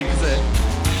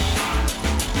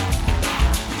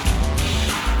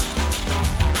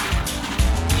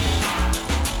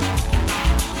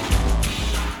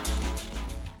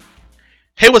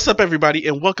Hey, what's up, everybody,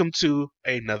 and welcome to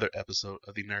another episode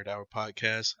of the Nerd Hour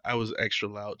podcast. I was extra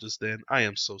loud just then. I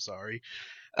am so sorry.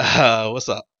 What's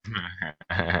up?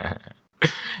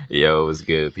 Yo, what's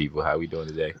good, people? How we doing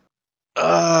today?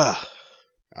 Uh,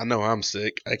 I know I'm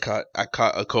sick. I caught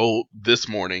a cold this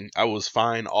morning. I was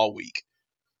fine all week.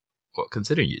 Well,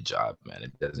 considering your job, man,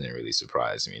 it doesn't really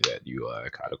surprise me that you are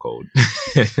kind of cold.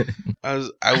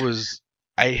 I was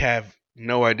I have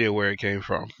no idea where it came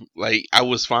from. Like I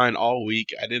was fine all week.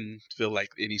 I didn't feel like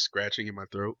any scratching in my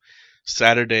throat.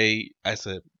 Saturday, I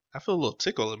said I feel a little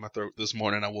tickle in my throat this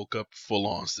morning. I woke up full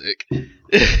on sick.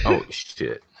 Oh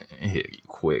shit, it hit you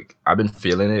quick. I've been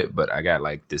feeling it, but I got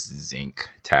like this zinc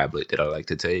tablet that I like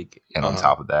to take, and on uh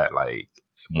top of that, like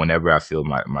whenever I feel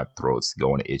my throat's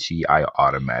going itchy, I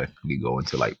automatically go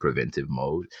into like preventive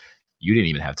mode. You didn't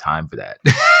even have time for that.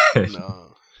 no.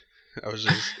 I was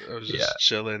Yeah. just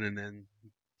chilling, and then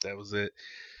that was it.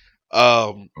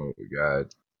 Um, Oh my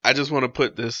god. I just want to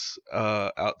put this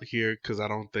out here because I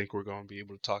don't think we're going to be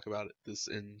able to talk about it this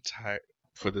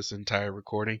entire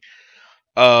recording.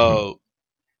 Mhm. Uh,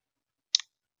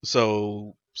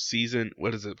 so season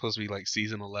what is it supposed to be like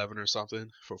season 11 or something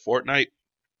for Fortnite?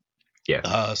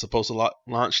 Yeah. Supposed to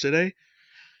launch today,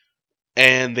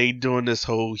 and they doing this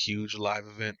whole huge live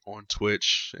event on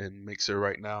Twitch and Mixer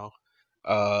right now.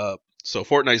 Uh, so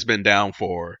Fortnite's been down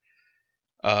for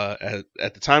at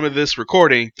the time of this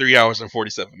recording, 3 hours and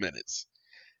 47 minutes,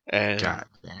 and God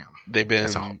damn. they've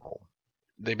That's a been whole.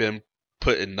 they've been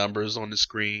putting numbers on the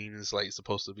screen. It's like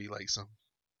supposed to be like some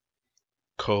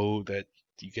code that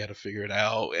you got to figure it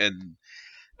out, and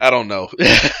I don't know.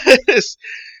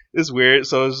 It's weird.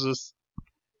 So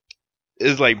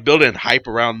it's like building hype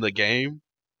around the game,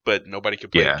 but nobody can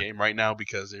play the Yeah. game right now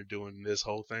because they're doing this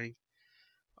whole thing.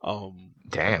 Um,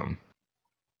 Damn.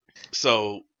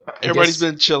 so I everybody's guess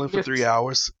been chilling I for guess 3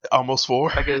 hours, almost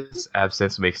four. I guess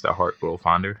absence makes the heart grow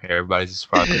fonder. Everybody's just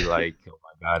probably like, "Oh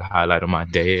my god, highlight of my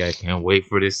day! I can't wait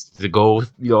for this to go."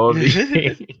 You know what I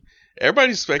mean?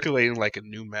 Everybody's speculating like a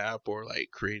new map or like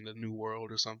creating a new world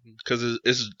or something because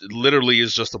it's literally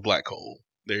is just a black hole.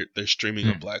 They're streaming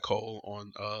a Hmm. black hole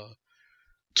on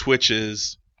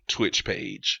Twitch's Twitch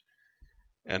page,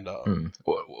 and Hmm.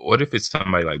 What if it's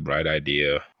somebody like bright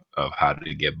idea of how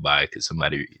to get by because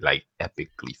somebody like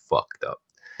epically fucked up?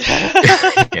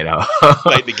 You know,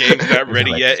 like the game's not It's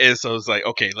ready like yet, and so it's like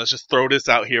okay, let's just throw this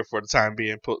out here for the time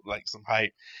being, put like some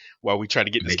hype while we try to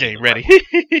get this make it game look like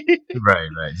ready.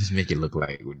 right. Just make it look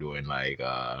like we're doing like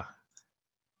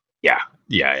yeah,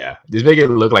 yeah. Just make it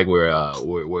look like we're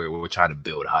trying to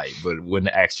build hype, but when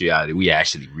the actuality, we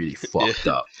actually really Yeah. fucked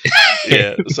up.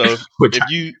 Yeah. So We're if trying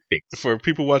you, to fix. for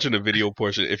people watching the video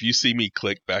portion, if you see me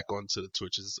click back onto the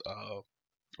Twitch's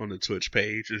on the Twitch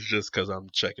page, it's just because I'm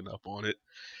checking up on it.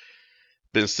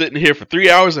 Been sitting here for 3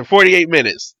 hours and 48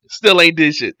 minutes. Still ain't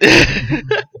did shit.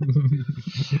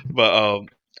 But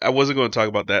I wasn't going to talk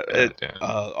about that God damn.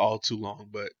 all too long.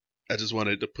 But I just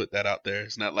wanted to put that out there.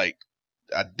 It's not like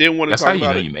I didn't want to That's how talk you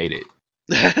about know it. you made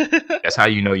it. That's how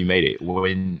you know you made it.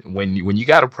 When you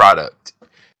got a product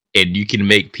and you can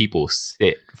make people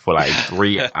sit for like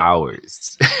 3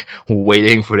 hours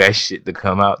waiting for that shit to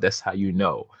come out. That's how you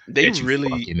know they that you really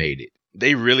fucking made it.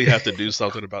 they really have to do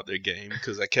something about their game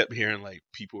because I kept hearing like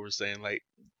people were saying like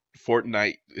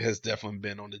Fortnite has definitely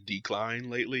been on the decline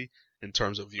lately in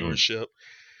terms of Mm. viewership.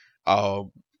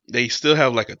 Um, they still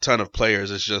have like a ton of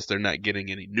players. It's just they're not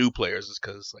getting any new players. It's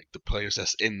because like the players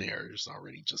that's in there is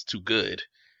already just too good.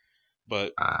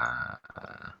 But Uh,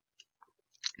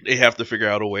 they have to figure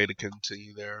out a way to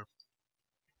continue their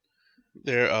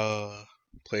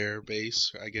player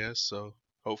base, I guess. So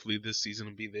hopefully this season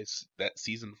will be this that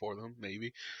season for them.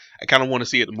 Maybe I kind of want to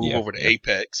see it move yeah, over to yeah.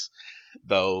 Apex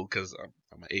though, because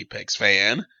I'm an Apex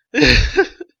fan.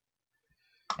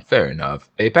 Fair enough.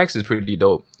 Apex is pretty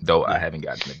dope, though I Yeah. haven't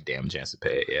gotten a damn chance to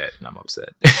pay it yet, and I'm upset.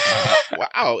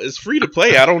 Wow, it's free to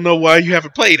play. I don't know why you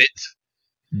haven't played it.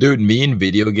 Dude, me and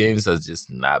video games has just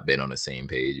not been on the same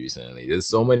page recently. There's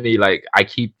so many like I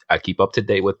keep up to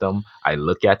date with them. I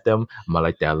look at them, I'm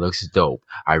like that looks dope.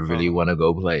 I really Uh, want to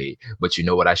go play. But you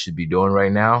know what I should be doing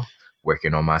right now?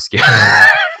 Working on my skill.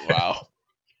 wow,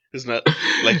 it's not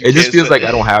like you It just can't feels say. like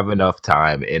I don't have enough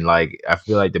time. And like I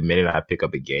feel like the minute I pick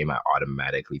up a game, I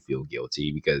automatically feel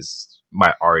guilty because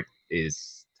my art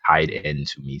is tied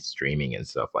into me streaming and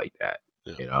stuff like that,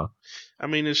 Yeah. you know? I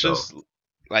mean, it's So just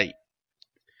like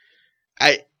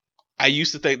I I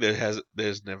used to think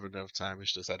there's never enough time.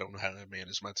 It's just I don't know how to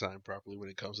manage my time properly when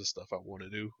it comes to stuff I want to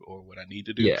do or what I need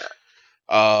to do. yeah,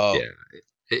 Uh, yeah. I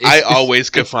It's it's always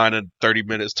could it's find a 30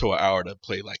 minutes to an hour to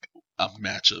play like a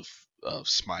match of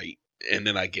Smite, and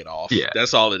then I get off. yeah.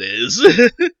 That's all it is.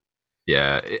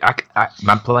 Yeah,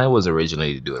 my plan was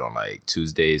originally to do it on like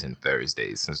Tuesdays and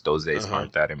Thursdays, since those days Uh-huh.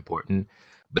 aren't that important.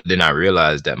 But then I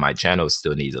realized that my channel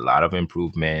still needs a lot of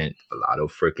improvement, a lot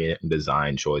of freaking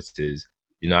design choices.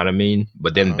 You know what I mean?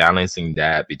 But then Uh-huh. balancing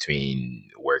that between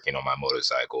working on my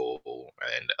motorcycle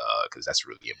and because that's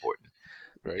really important,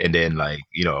 Right. and then like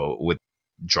with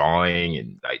drawing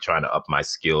and like trying to up my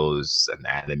skills,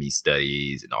 anatomy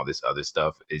studies and all this other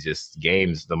stuff, it's just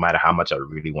games, no matter how much I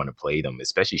really want to play them,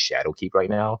 especially Shadowkeep right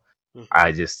now, Mhm.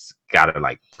 I just gotta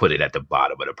like put it at the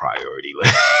bottom of the priority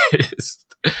list.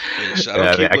 Yeah, Yeah, I mean, Shadowkeep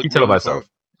I looked keep telling really fun. myself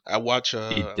I watch it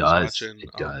I was does, watching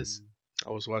it does.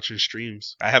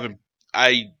 streams.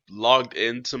 I logged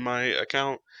into my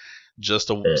account just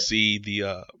to Eh, see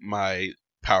the my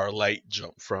power light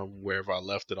jump from wherever I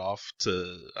left it off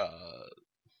to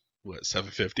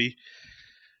 750,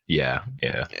 yeah,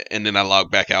 yeah. and then I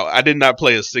logged back out. I did not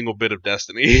play a single bit of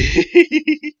Destiny.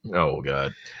 Oh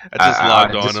god, I just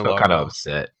logged I on just and felt logged kind of off.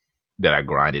 upset that I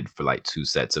grinded for like 2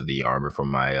 sets of the armor from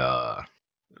my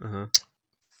Uh-huh.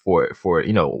 for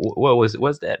what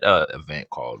was that event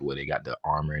called where they got the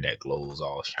armor that glows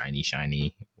all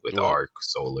shiny with What, arc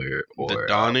solar the or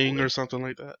Dawning or void. something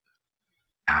like that?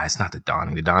 It's not the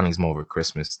dawning. The dawning's more of a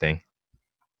Christmas thing.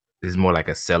 This is more like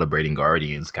a celebrating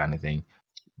guardians kind of thing.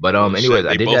 But Well, anyways, shit, I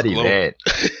they did both that glow. event.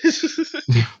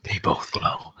 They both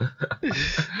glow.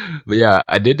 But yeah,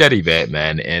 I did that event,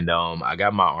 man, and I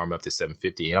got my armor up to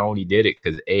 750, and I only did it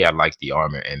because A, I like the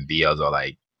armor, and B, I was all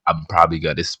like,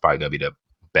 this is probably gonna be the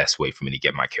best way for me to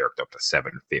get my character up to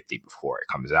 750 before it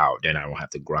comes out. Then I don't have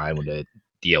to grind when the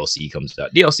DLC comes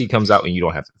out. DLC comes out and you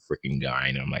don't have to freaking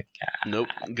grind. And I'm like, Nope,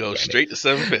 God go damn it. straight to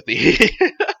 750.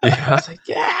 Yeah, I was like,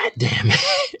 God damn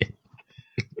it.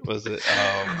 Was it?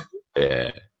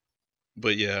 Yeah.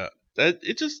 But yeah, that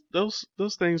it just those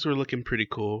things were looking pretty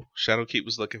cool. Shadowkeep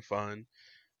was looking fun.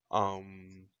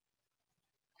 Um,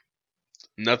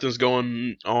 Nothing's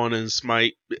going on in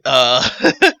Smite. I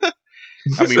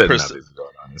I mean, said nothing's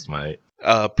going on this might.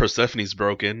 Persephone's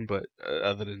broken, but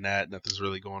other than that, nothing's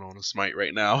really going on in Smite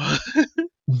right now.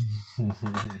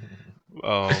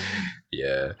 um,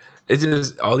 Yeah, it's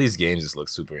just all these games just look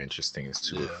super interesting and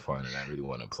super yeah. fun, and I really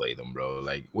want to play them, bro.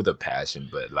 Like with a passion,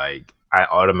 but like I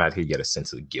automatically get a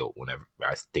sense of guilt whenever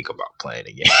I think about playing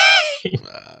a game.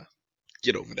 Uh,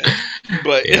 get over that.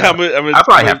 But Yeah, I I'm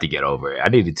probably a, have to get over it. I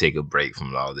need to take a break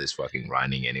from all this fucking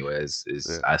grinding, anyways.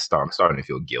 yeah. I'm starting to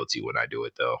feel guilty when I do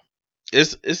it though.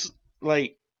 It's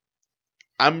like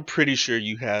I'm pretty sure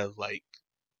you have like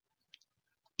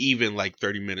even like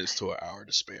 30 minutes to an hour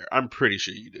to spare. I'm pretty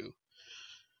sure you do.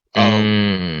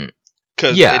 Mm,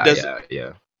 Cuz it yeah, doesn't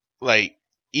yeah. like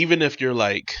even if you're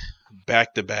like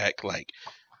back to back like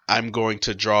I'm going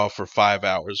to draw for 5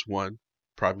 hours one,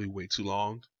 probably way too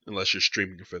long unless you're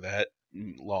streaming for that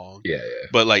long. Yeah, yeah.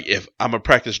 But like if I'm gonna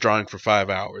practice drawing for 5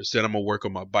 hours, then I'm gonna work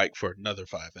on my bike for another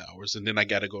 5 hours, and then I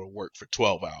got to go to work for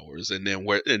 12 hours, and then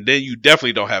you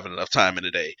definitely don't have enough time in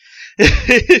a day.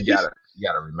 You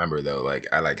gotta remember though, like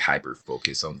I like hyper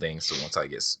focus on things. So once I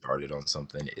get started on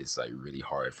something, it's like really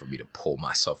hard for me to pull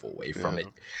myself away from it.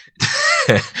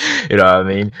 Yeah. You know what I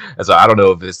mean? And so I don't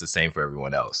know if it's the same for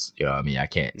everyone else. You know what I mean? I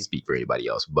can't speak for anybody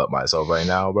else but myself right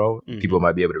now, bro. Mm-hmm. People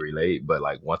might be able to relate, but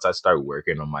like once I start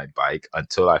working on my bike,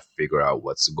 until I figure out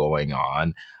what's going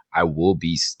on, I will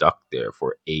be stuck there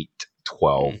for 8,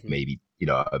 12, Mm-hmm. maybe,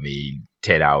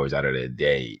 10 hours out of the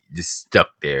day, just stuck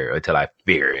there until I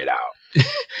figure it out.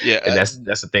 Yeah, And that's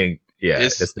the thing. Yeah,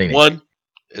 it's that's the thing. one,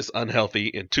 it's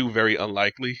unhealthy, and two, very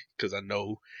unlikely because I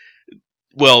know.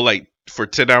 Well, like for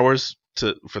 10 hours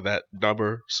to for that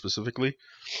number specifically,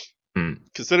 Mm,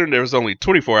 considering there's only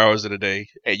 24 hours in a day,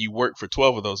 and you work for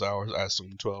 12 of those hours, I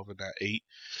assume 12 and not 8.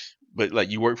 But like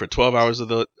you work for 12 hours of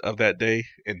that day,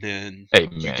 and then hey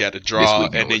you man, got to this draw, and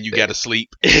weekend was then you got to big. sleep.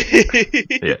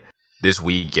 Yeah, this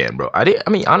weekend, bro. I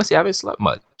mean, honestly, I haven't slept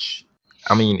much.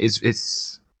 I mean,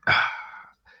 it's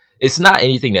not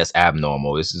anything that's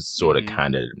abnormal. This is sort of Mm-hmm.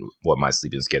 kind of what my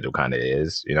sleeping schedule kind of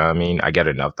is. You know what I mean? I get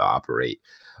enough to operate.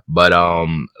 But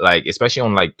like especially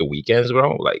on like the weekends,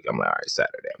 bro. Like I'm like, all right,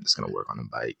 Saturday, I'm just gonna work on the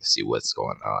bike, see what's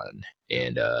going on, Yeah.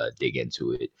 and dig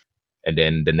into it. And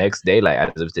then the next day, like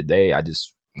as of today, I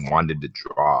just wanted to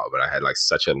draw, but I had like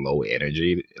such a low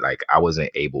energy, like I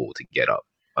wasn't able to get up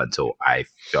until I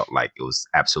felt like it was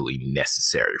absolutely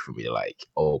necessary for me to like,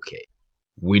 okay,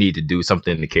 we need to do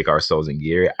something to kick ourselves in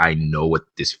gear. I know what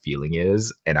this feeling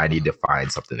is, and I need Uh-huh. to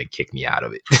find something to kick me out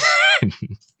of it.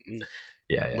 Mm.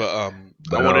 Yeah. But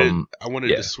But I wanted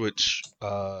to yeah. switch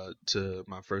to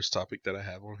my first topic that I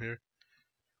have on here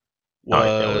All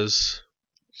right, yeah. was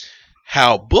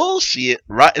how bullshit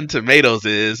Rotten Tomatoes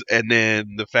is, and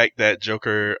then the fact that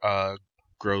Joker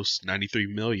grossed 93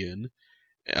 million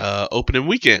opening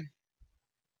weekend.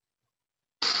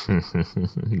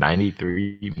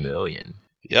 93 million.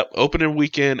 Yep, opening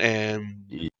weekend,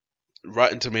 and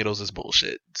Rotten Tomatoes is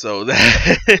bullshit. So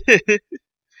that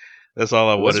that's all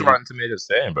I What's wanted. Rotten Tomatoes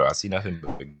saying, bro? I see nothing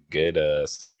but good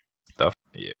stuff.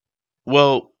 Yeah.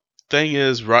 Well, thing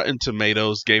is, Rotten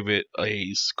Tomatoes gave it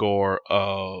a score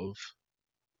of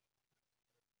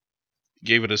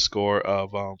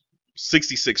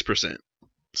 66%,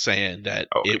 saying that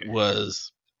it Okay.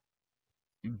 was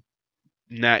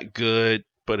not good,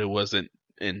 but it wasn't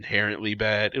inherently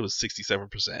bad. It was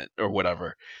 67% or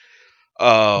whatever.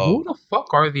 Who the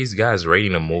fuck are these guys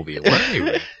rating a movie? What are they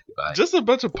rating? Like, Just a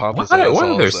bunch of pompous what are their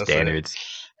assholes. That's it. standards?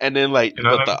 And then like, You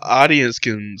know but what I the mean? audience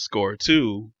can score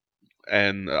too,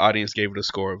 and the audience gave it a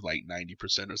score of like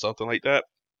 90% or something like that.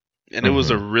 And it was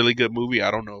a really good movie.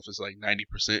 I don't know if it's like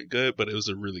 90% good, but it was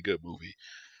a really good movie.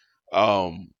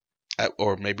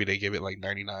 Or maybe they gave it like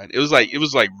 99. It was like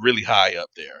really high up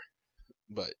there,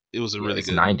 but it was a Yeah, really it's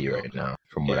good 90 movie. right now,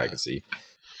 from what I Yeah, can see.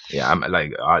 Yeah, I'm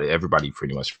like everybody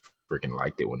pretty much freaking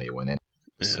liked it when they went in.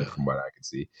 So yeah. from what I can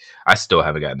see, I still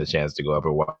haven't gotten the chance to go up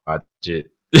and watch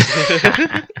it.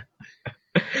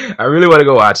 I really want to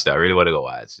go watch that. I really want to go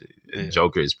watch it. Yeah.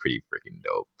 Joker is pretty freaking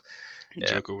dope. Yeah.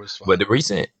 Joker was fun. But the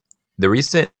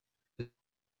recent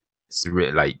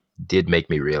like did make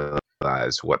me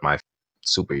realize what my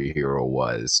superhero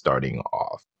was starting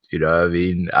off. You know what I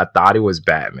mean? I thought it was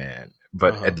Batman,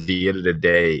 but at the end of the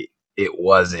day, it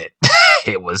wasn't.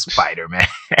 It was Spider-Man.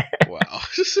 Wow.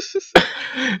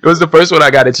 It was the first one I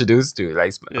got introduced to.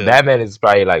 Like Yeah. Batman is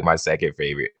probably like my second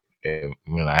favorite. And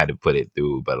when I had to put it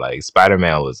through, but like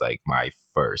Spider-Man was like my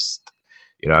first.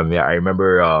 You know what I mean? I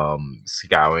remember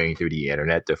scouring through the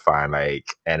internet to find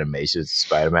like animations of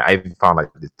Spider-Man. I even found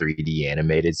like the 3D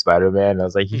animated Spider-Man. And I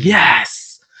was like,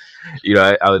 yes! You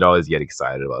know, I would always get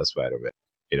excited about Spider-Man.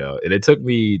 You know, and it took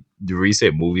me the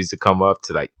recent movies to come up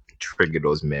to like trigger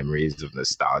those memories of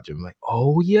nostalgia. I'm like,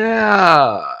 oh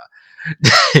yeah.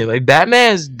 Like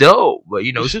Batman's dope, but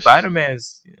you know,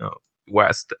 Spider-Man's, you know, where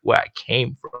I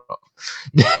came from.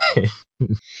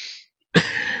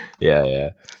 Yeah.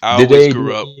 I Did always they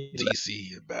grew up like,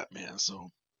 DC and Batman,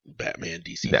 so Batman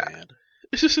DC nah, fan.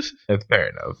 fair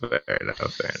enough.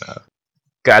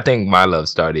 I think my love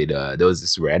started. There was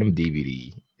this random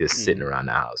DVD just sitting around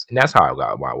the house, and that's how I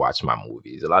watch my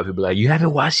movies. A lot of people are like, "You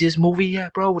haven't watched this movie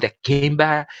yet, bro? That came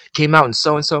out in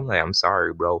so and so." I'm like, "I'm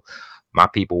sorry, bro. My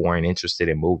people weren't interested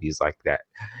in movies like that."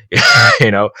 You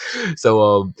know.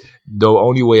 So the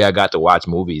only way I got to watch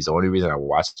movies, the only reason I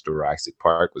watched Jurassic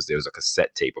Park was there was a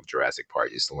cassette tape of Jurassic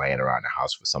Park just laying around the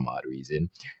house for some odd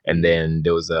reason, and then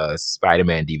there was a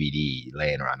Spider-Man DVD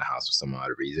laying around the house for some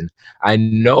odd reason. I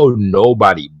know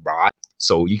nobody bought,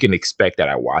 so you can expect that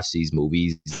I watched these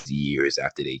movies years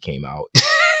after they came out.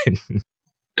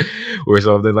 Or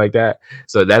something like that.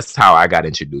 So that's how I got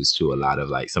introduced to a lot of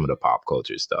like some of the pop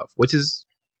culture stuff, which is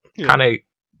kind of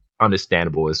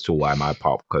understandable as to why my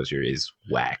pop culture is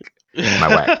whack.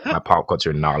 My pop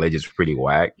culture knowledge is pretty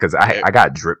whack because I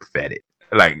got drip fed it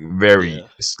like very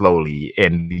slowly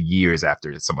and years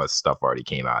after some of the stuff already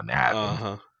came out and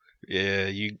happened. Yeah,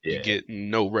 you get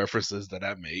no references that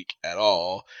I make at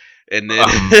all. And then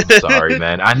I'm sorry,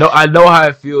 man. I know how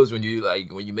it feels when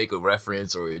you make a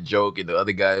reference or a joke and the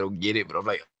other guy don't get it, but I'm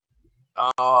like,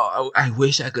 oh, I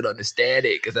wish I could understand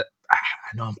it because I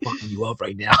know I'm fucking you up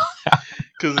right now.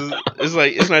 Because it's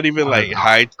like it's not even like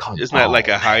high. It's not like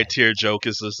a high tier joke.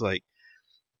 It's just like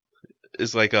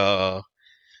if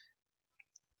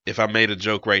I made a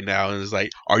joke right now and it's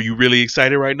like, are you really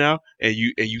excited right now? And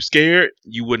you scared?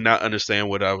 You would not understand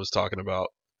what I was talking about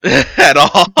at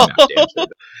all.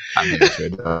 I'm damn sure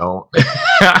don't.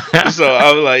 So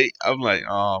I'm like,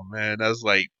 oh man, that's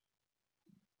like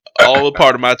all a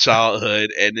part of my childhood,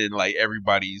 and then like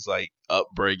everybody's like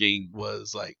upbringing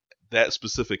was like that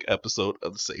specific episode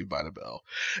of the Saved by the Bell.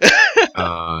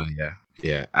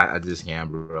 Yeah. I just can't,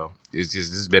 bro.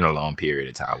 It's been a long period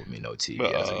of time with me no TV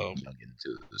as a youngin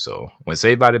too. So when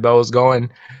Saved by the Bell was going,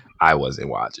 I wasn't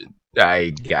watching.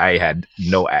 I had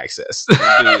no access. Dude,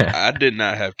 I did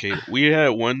not have cable. We had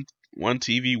one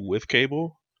TV with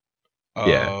cable.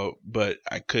 But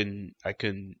I couldn't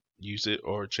use it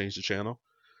or change the channel.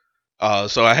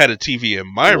 So I had a TV in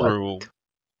my room.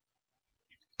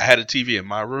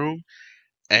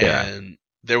 And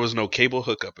there was no cable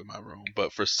hookup in my room.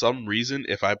 But for some reason,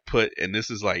 if I put, and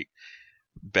this is like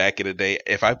back in the day,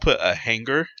 if I put a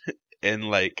hanger in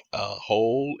like a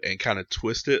hole and kind of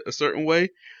twist it a certain way,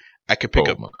 I could pick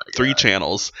up 3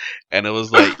 channels. And it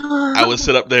was like I would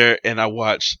sit up there and I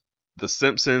watch The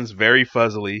Simpsons very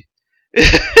fuzzily.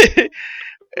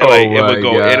 And like Oh it would my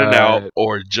go in and out, god.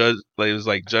 or Judge, like it was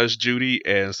like Judge Judy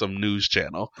and some news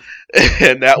channel,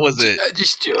 and that was it.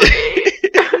 Judge Judy.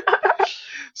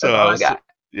 So That's I all I was, got.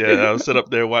 yeah, I would sit up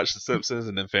there watch The Simpsons,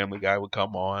 and then Family Guy would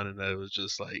come on, and it was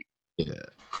just like Yeah.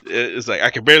 it's like I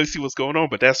can barely see what's going on,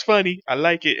 but that's funny. I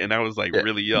like it, and I was like Yeah.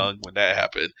 really young when that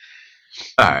happened.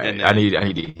 All And right. then I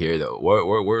need to hear though. What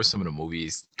are some of the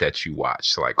movies that you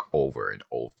watched like over and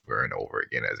over and over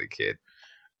again as a kid?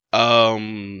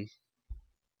 um,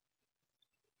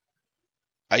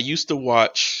 I used to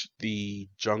watch the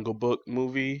Jungle Book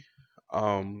movie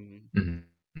Mhm.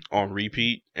 on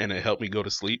repeat, and it helped me go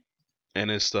to sleep. And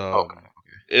Okay.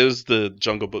 it was the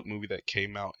Jungle Book movie that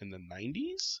came out in the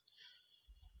 90s.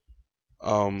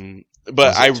 But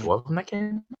Was there I two of them that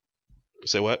came?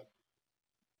 say what?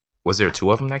 Was there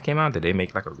two of them that came out? Did they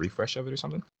make like a refresh of it or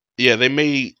something? Yeah, they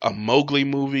made a Mowgli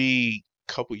movie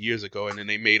a couple years ago, and then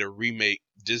they made a remake.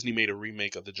 Disney made a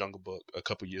remake of the Jungle Book a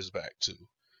couple years back too.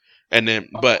 And then,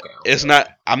 Oh, but okay, okay, it's not.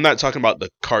 okay. I'm not talking about the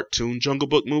cartoon Jungle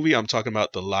Book movie. I'm talking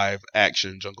about the live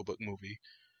action Jungle Book movie.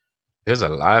 There's a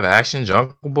live action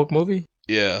Jungle Book movie?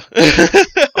 Yeah.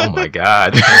 Oh my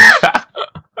god.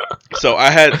 So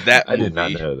I had that I did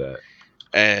not movie, know that.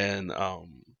 and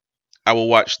I will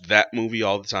watch that movie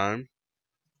all the time.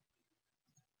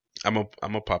 I'm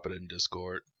a pop it in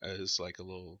Discord as like a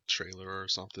little trailer or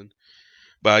something.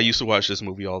 But I used to watch this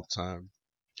movie all the time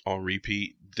on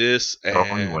repeat. This The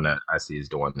only one and that I see is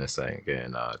the one that's saying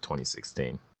in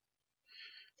 2016.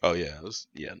 oh yeah,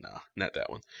 yeah, no, not that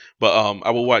one. But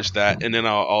I will watch that, and then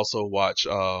I'll also watch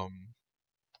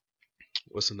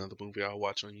what's another movie I'll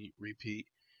watch on repeat?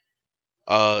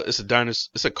 It's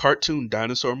a cartoon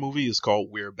dinosaur movie. It's called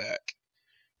We're Back.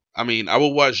 I mean, I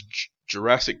will watch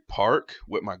Jurassic Park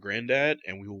with my granddad,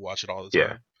 and we will watch it all the Yeah.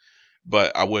 time.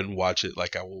 But I wouldn't watch it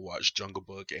like I will watch Jungle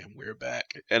Book and We're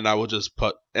Back. And I would just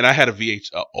put, and I had a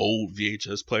old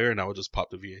VHS player, and I would just pop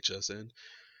the VHS in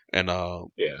and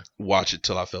Yeah. watch it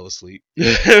till I fell asleep,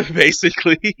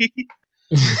 basically.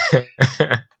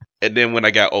 And then when I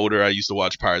got older, I used to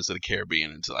watch Pirates of the Caribbean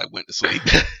until I went to sleep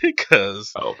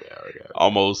because Okay, okay.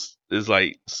 almost it's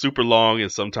like super long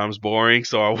and sometimes boring.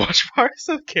 So I watch Pirates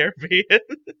of the Caribbean.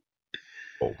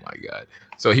 Oh my god.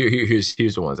 So here's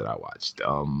the ones that I watched.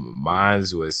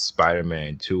 Mine's was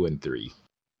Spider-Man 2 and 3.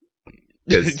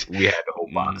 Because we had the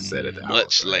whole box set at the house,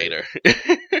 Much right? later.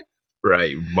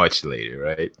 Right, much later,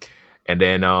 right? And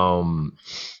then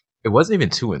it wasn't even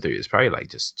 2 and 3, it's probably like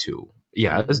just 2.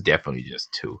 Yeah, it was definitely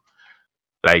just 2.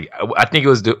 Like I think it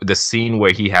was the scene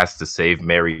where he has to save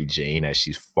Mary Jane as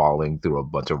she's falling through a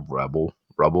bunch of rubble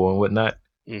and whatnot.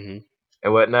 Mm-hmm.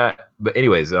 And whatnot. But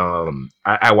anyways,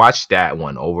 I watched that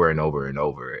one over and over and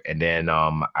over, and then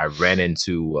I ran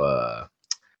into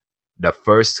the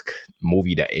first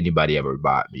movie that anybody ever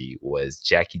bought me was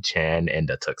Jackie Chan and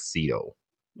the Tuxedo,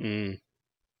 Mm.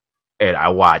 and I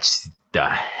watched the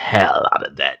hell out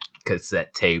of that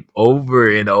cassette tape over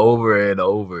and over and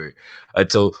over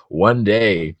until one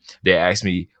day they asked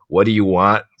me, "What do you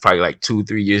want?" Probably like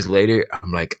 2-3 years later,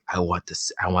 I'm like, I want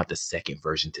the second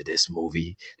version to this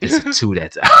movie. There's a two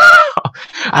that's out.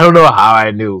 I don't know how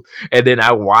I knew. And then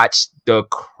I watched the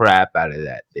crap out of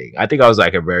that thing. I think I was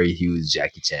like a very huge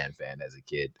Jackie Chan fan as a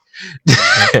kid.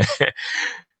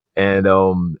 And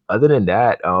other than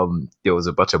that, there was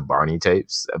a bunch of Barney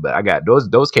tapes, but I got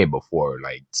those came before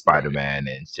like Right. Spider-Man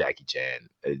and Jackie Chan.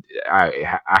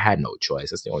 I had no choice.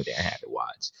 That's the only thing I had to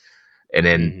watch. And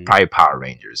then Mm-hmm. probably Power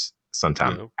Rangers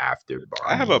sometime Yeah. after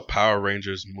I have a Barney. Power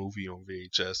Rangers movie on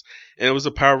VHS, and it was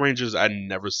a Power Rangers I'd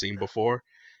never seen before.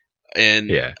 And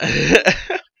Yeah.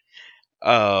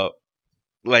 uh,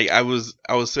 like I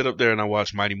would sit up there and I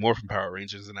watched Mighty Morphin Power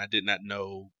Rangers, and I did not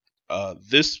know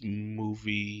this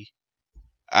movie.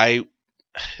 It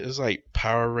was like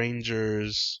Power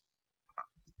Rangers.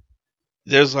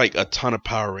 There's like a ton of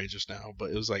Power Rangers now,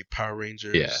 but it was like Power Yeah.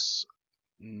 Rangers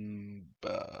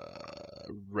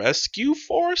Rescue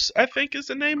Force, I think is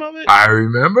the name of it. I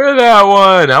remember that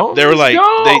one. That one They were was like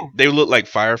dope. they look like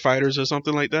firefighters or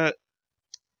something like that.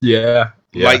 Yeah.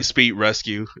 Yeah. Lightspeed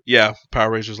Rescue. Yeah,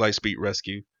 Power Rangers Lightspeed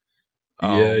Rescue. Yeah,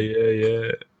 Um, yeah,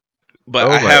 yeah. but Oh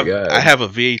my I god. have a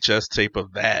VHS tape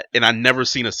of that, and I never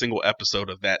seen a single episode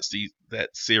of that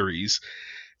series.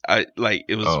 I like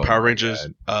it was Oh Power my Rangers,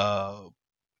 god.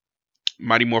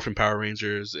 Mighty Morphin Power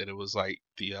Rangers, and it was like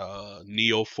the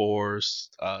Neo Force,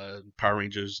 Power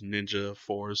Rangers Ninja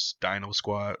Force, Dino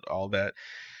Squad, all that.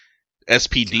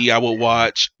 SPD I would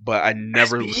watch, but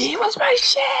SPD was my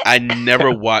shit. I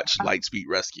never watched Lightspeed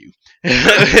Rescue.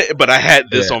 But I had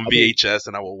this Yeah, on VHS,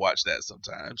 and I will watch that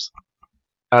sometimes.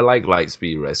 I like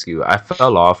Lightspeed Rescue. I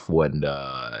fell off when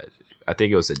I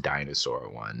think it was a dinosaur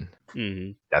one.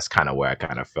 Mm-hmm. That's kind of where I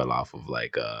kind of fell off of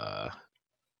like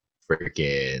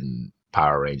freaking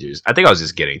Power Rangers. I think I was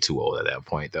just getting too old at that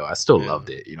point though. I still Yeah. loved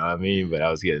it, you know what I mean? But I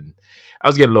was getting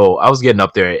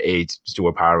up there in age to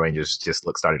where Power Rangers just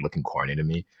started looking corny to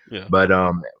me. Yeah. But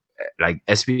like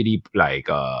SPD, like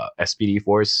SPD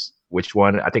Force, which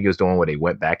one? I think it was the one where they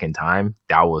went back in time.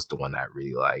 That was the one that I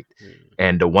really liked.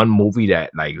 And the one movie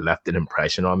that like left an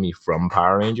impression on me from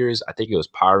Power Rangers, I think it was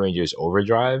Power Rangers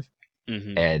Overdrive.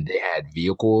 Mm-hmm. And they had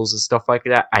vehicles and stuff like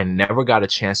that. I never got a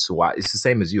chance to watch. It's the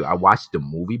same as you. I watched the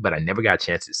movie, but I never got a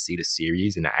chance to see the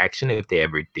series in action if they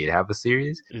ever did have a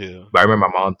series. Yeah. But I remember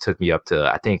my mom took me up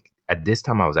to, I think at this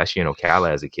time I was actually in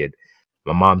Ocala as a kid.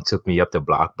 My mom took me up to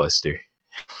Blockbuster,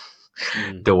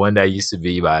 the one that used to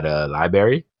be by the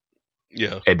library.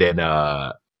 Yeah. And then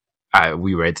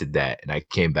we rented that, and I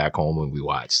came back home and we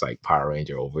watched like Power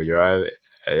Ranger Overdrive.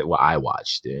 Well, I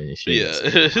watched it. And shit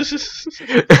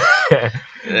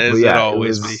As it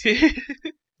always be.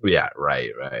 Yeah, right.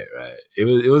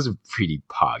 It was a pretty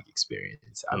pog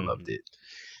experience. I loved it.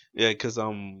 Yeah, because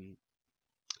I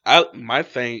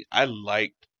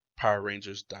liked Power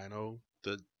Rangers Dino,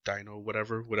 the Dino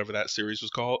whatever that series was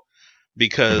called,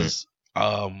 because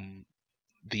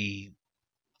the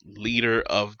leader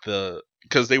of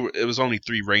because it was only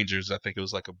 3 Rangers. I think it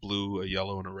was like a blue, a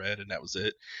yellow, and a red, and that was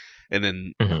it. And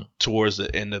then towards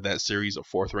the end of that series, a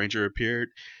 4th Ranger appeared,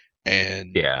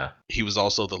 and he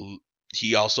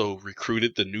also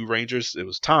recruited the new Rangers. It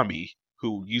was Tommy,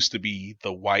 who used to be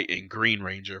the white and green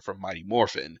Ranger from Mighty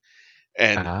Morphin,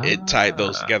 and it tied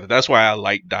those together. That's why I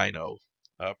like Dino,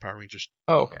 Power Rangers.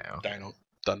 Dino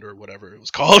Thunder, whatever it was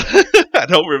called. I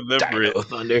don't remember Dino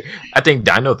Thunder. I think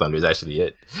Dino Thunder is actually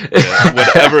it.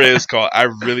 Whatever it is called.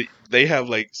 They have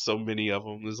like so many of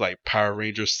them. There's like Power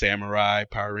Ranger Samurai,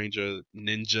 Power Ranger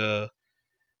Ninja.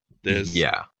 There's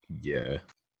like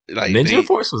Ninja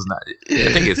Force was not.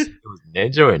 I think it was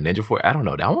Ninja or Ninja Force. I don't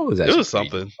know. That one was actually. It was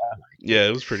something. Yeah,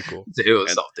 it was pretty cool. It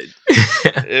was something.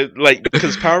 Like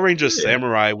because Power Rangers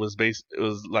Samurai was it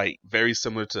was like very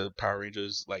similar to Power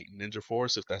Rangers like Ninja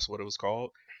Force, if that's what it was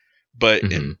called. But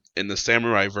in the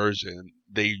Samurai version,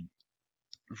 they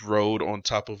rode on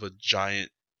top of a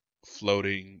giant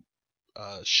floating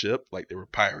ship like they were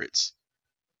pirates.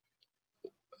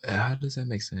 How does that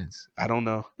make sense? I don't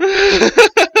know.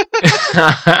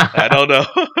 I don't know.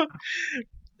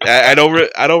 I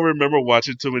don't remember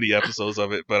watching too many episodes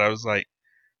of it, but I was like,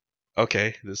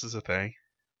 okay, this is a thing.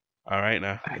 All right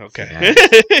now. Okay.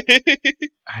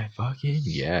 I fucking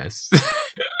yes.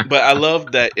 But I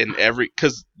love that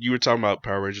because you were talking about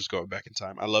Power Rangers going back in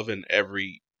time. I love in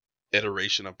every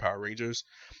iteration of Power Rangers,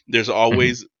 there's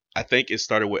always, I think it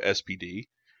started with SPD,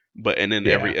 and then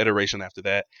every iteration after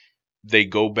that, they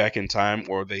go back in time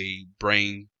or they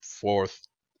bring forth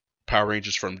Power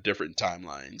Rangers from different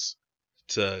timelines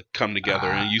to come together,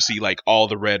 and you see like all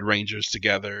the Red Rangers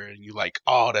together, and you like,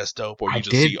 oh, that's dope, or you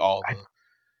see all the.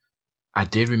 I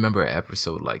did remember an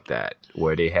episode like that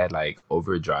where they had like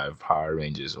Overdrive Power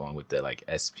Rangers on with the like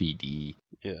SPD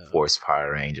Force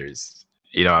Power Rangers.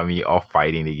 You know what I mean? All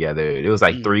fighting together. It was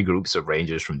like 3 groups of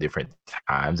Rangers from different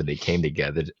times, and they came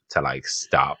together to like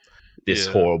stop this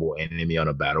horrible enemy on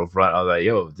a battlefront. I was like,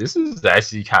 yo, this is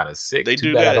actually kind of sick. They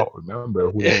Too do bad that. I don't remember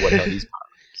what these Power Rangers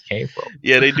came from.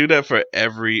 Yeah, they do that for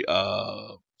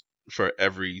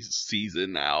every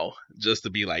season now, just to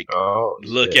be like,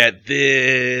 look at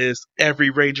this, every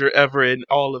Ranger ever in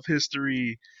all of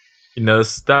history.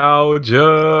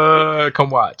 Nostalgia. Come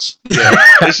watch. Yeah,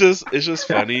 it's just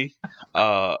funny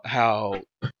how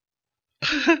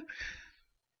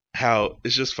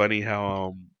it's just funny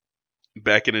how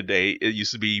back in the day it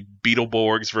used to be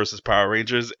Beetleborgs versus Power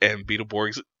Rangers, and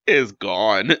Beetleborgs is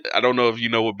gone. I don't know if you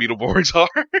know what Beetleborgs are.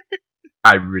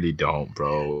 I really don't,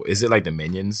 bro. Is it like the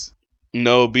Minions?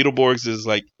 No, Beetleborgs is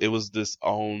like, it was this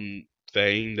own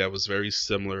thing that was very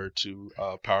similar to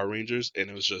Power Rangers, and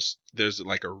it was just, there's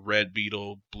like a red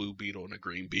beetle, blue beetle, and a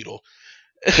green beetle.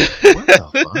 What the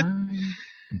fuck?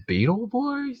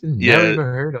 Beetleborgs? Never even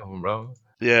heard of them, bro.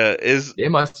 Yeah,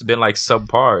 it must have been like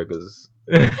subpar because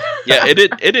yeah,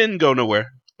 it didn't go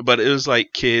nowhere, but it was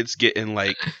like kids getting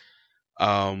like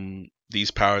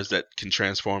these powers that can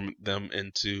transform them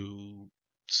into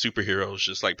superheroes,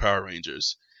 just like Power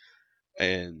Rangers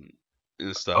and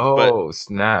stuff. Oh,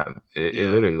 snap! It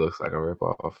literally looks like a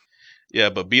ripoff. Yeah,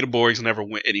 but Beetleborgs never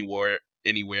went anywhere.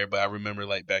 But I remember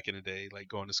like back in the day, like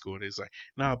going to school, and it's like,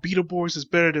 nah, Beetleborgs is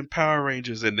better than Power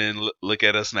Rangers, and then look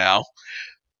at us now.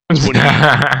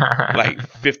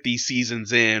 50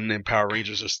 seasons in, and Power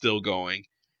Rangers are still going.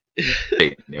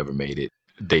 They never made it.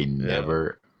 They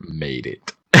never made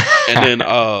it. And then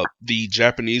the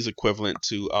Japanese equivalent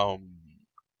to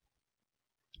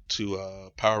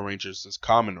Power Rangers is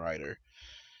Kamen Rider.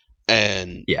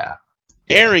 And Yeah,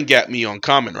 yeah. Aaron got me on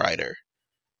Kamen Rider.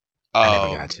 I never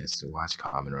got a Um chance to watch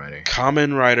Kamen Rider.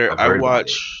 Kamen Rider, I've I heard about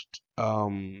it. watched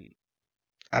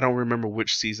I don't remember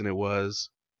which season it was,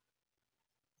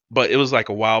 but it was like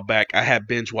a while back. I had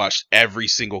binge watched every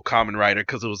single Kamen Rider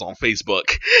because it was on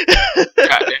Facebook.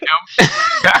 Goddamn.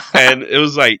 And it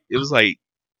was like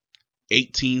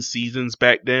 18 seasons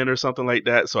back then or something like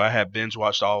that. So I had binge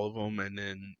watched all of them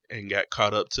and got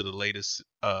caught up to the latest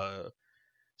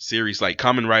series. Like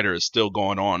Kamen Rider is still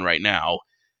going on right now.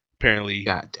 Apparently,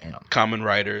 Goddamn. Kamen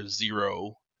Rider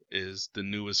Zero is the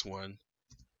newest one.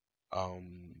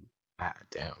 Um,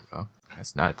 Goddamn, bro.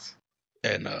 That's nuts.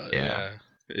 and Yeah. yeah,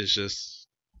 it's just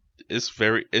it's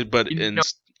very. But You in know,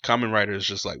 Kamen Rider is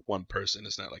just like one person.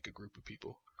 It's not like a group of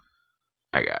people.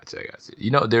 I got you. I got you.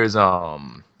 You know, there's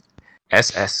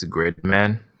SS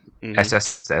Gridman, Hmm.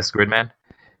 SSS Gridman.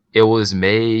 It was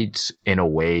made in a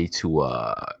way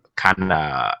to kind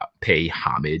of pay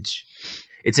homage.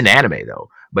 It's an anime though,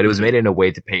 but it was Hmm. made in a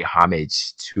way to pay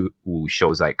homage to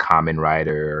shows like Kamen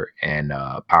Rider and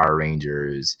Power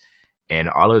Rangers and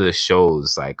all of the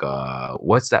shows like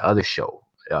what's that other show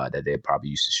that they probably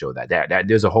used to show that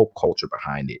there's a whole culture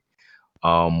behind it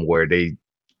where they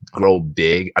grow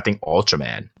big. I think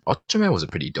Ultraman was a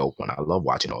pretty dope one. I love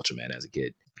watching Ultraman as a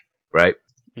kid, right?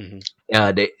 Hmm.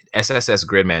 The SSS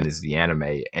Gridman is the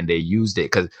anime, and they used it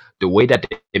because the way that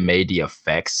they made the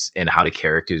effects and how the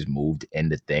characters moved in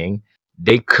the thing,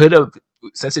 they could have,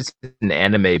 since it's an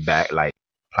anime back like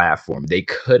platform, they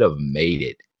could have made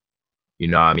it. You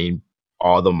know what I mean?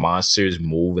 All the monsters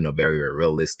move in a very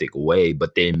realistic way,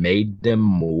 but they made them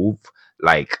move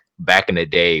like back in the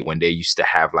day when they used to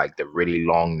have like the really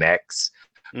long necks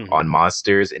Hmm. on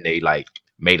monsters and they like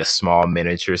made a small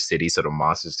miniature city so the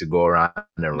monsters to go around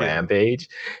and Yeah. rampage.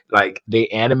 Like they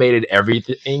animated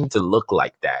everything to look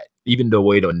like that. Even the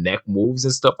way the neck moves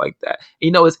and stuff like that.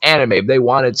 You know, it's anime. If they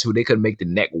wanted to, they could make the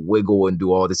neck wiggle and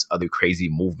do all this other crazy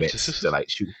movements to like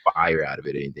shoot fire out of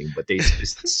it or anything. But they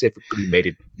specifically made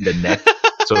it the neck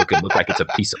so it could look like it's a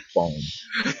piece of foam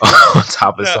on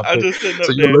top of No, I'm something. just sitting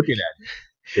So up you're there. looking at it.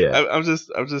 Yeah. I'm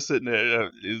just sitting there.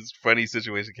 This funny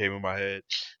situation came in my head.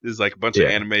 There's like a bunch of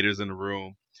Yeah. animators in the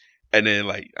room, and then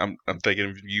like I'm thinking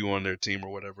of you on their team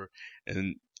or whatever,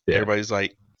 and Yeah. everybody's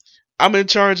like, "I'm in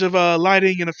charge of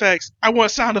lighting and effects. I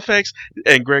want sound effects."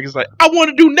 And Greg is like, "I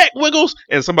want to do neck wiggles,"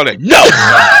 and somebody like, "No,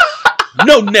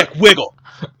 no neck wiggle.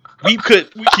 We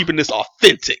keeping this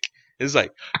authentic." It's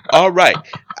like, all right,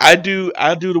 I do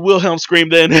the Wilhelm scream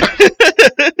then.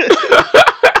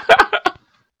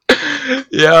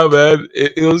 Yeah, man,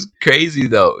 it was crazy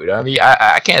though. You know what I mean?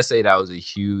 I can't say that was a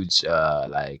huge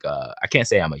I can't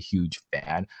say I'm a huge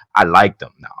fan. I like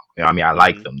them now. You know what I mean? I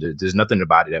like Hmm. them. There's nothing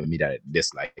about it that me that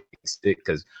dislikes it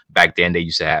because back then they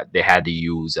had to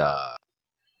use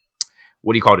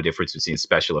what do you call the difference between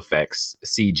special effects,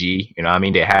 CG? You know what I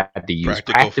mean? They had to use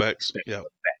Practical practical effects. special Yep.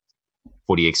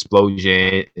 for the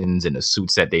explosions and the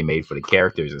suits that they made for the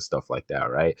characters and stuff like that,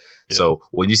 right? Yep. So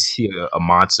when you see a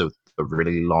monster with a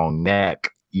really long neck,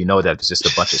 you know that it's just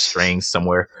a bunch of strings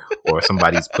somewhere, or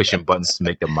somebody's pushing buttons to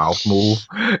make the mouth move,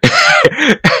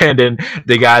 and then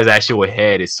the guy's actual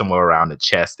head is somewhere around the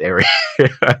chest area,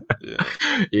 Yeah.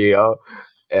 you know.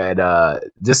 And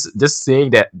just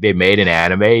seeing that they made an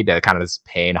anime that kind of is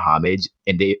paying homage,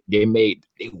 and they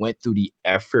went through the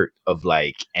effort of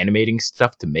like animating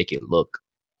stuff to make it look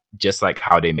just like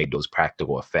how they make those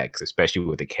practical effects, especially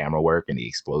with the camera work and the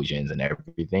explosions and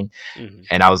everything. Hmm.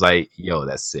 And I was like, yo,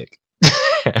 that's sick.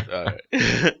 All right.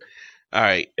 All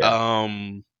right. Yeah.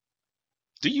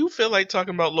 Do you feel like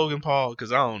talking about Logan Paul?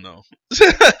 Because I don't know.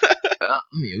 I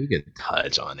mean, we could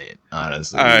touch on it, All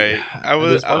honestly. right. I At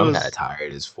was. this I point, I'm kind of was. tired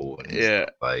of this fool, and he's Yeah.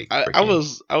 like I freaking.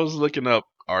 was. I was looking up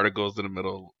articles in the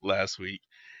middle last week,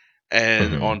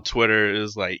 and Mhm. on Twitter it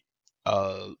was like,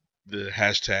 uh, the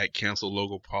hashtag cancel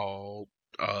Logan Paul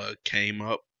came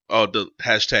up. Oh, the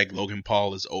hashtag Logan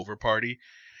Paul is over party,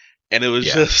 and it was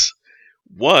Yeah. just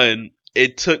one.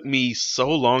 It took me so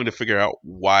long to figure out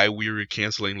why we were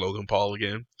canceling Logan Paul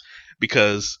again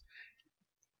because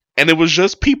and it was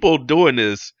just people doing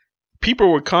this. People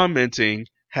were commenting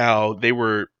how they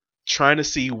were trying to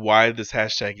see why this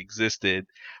hashtag existed,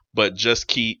 but just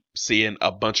keep seeing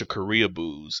a bunch of Korea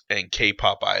boos and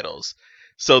K-pop idols.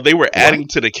 So they were What? adding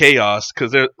to the chaos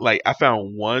because they're like, I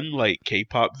found one like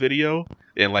K-pop video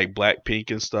and like Blackpink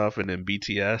and stuff, and then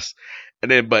BTS, and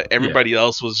then but Yeah. everybody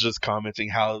else was just commenting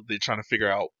how they're trying to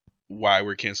figure out why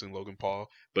we're canceling Logan Paul,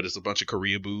 but it's a bunch of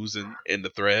Korea boos in the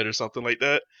thread or something like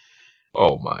that.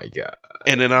 Oh my god.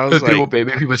 And then I was People, like,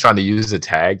 maybe people trying to use the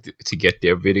tag to get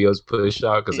their videos pushed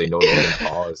out because they know Logan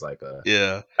Paul is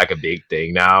yeah, like a big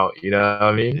thing now. You know what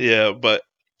I mean? yeah. But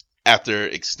after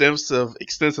extensive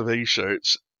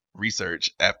research,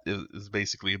 is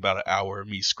basically about an hour of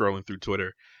me scrolling through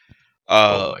Twitter.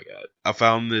 Oh Uh, my god. I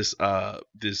found this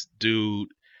dude.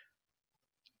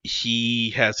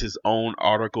 He has his own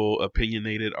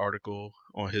opinionated article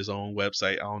on his own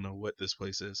website. I don't know what this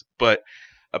place is, but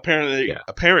Yeah.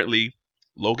 apparently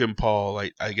Logan Paul,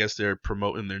 like I guess they're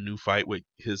promoting their new fight with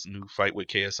his new fight with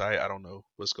KSI. I don't know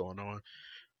what's going on.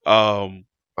 Um,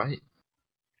 Right.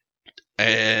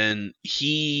 and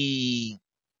he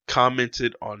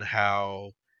commented on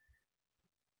how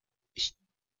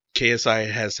KSI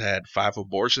has had 5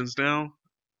 abortions now,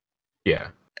 Yeah.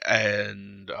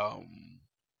 and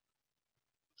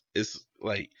it's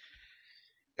like,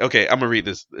 okay, I'm gonna read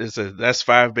this. It says that's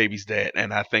 5 babies dead,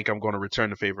 and I think I'm gonna return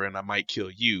the favor, and I might kill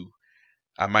you.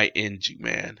 I might end you,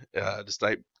 man.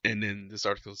 And then this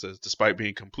article says, despite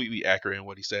being completely accurate in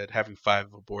what he said, having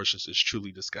 5 abortions is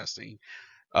truly disgusting.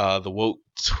 The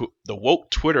woke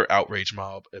Twitter outrage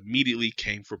mob immediately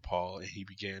came for Paul, and he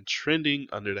began trending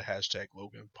under the hashtag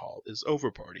Logan Paul is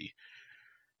over party.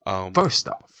 First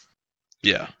off,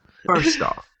 Yeah, first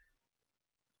off,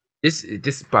 this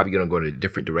is probably gonna go in a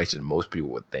different direction than most people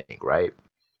would think, right?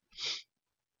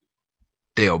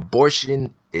 The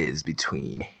abortion is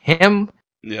between him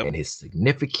yep, and his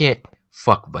significant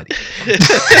fuck buddy.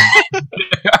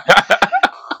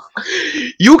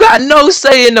 You got no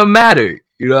say in the matter.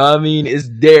 You know what I mean? It's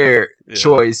their yeah,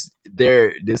 choice,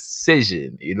 their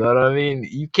decision. You know what I mean?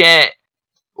 You can't.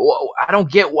 Well, I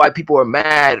don't get why people are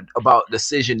mad about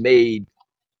decision made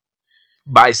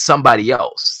by somebody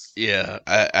else. yeah.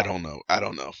 I don't know. I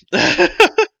don't know.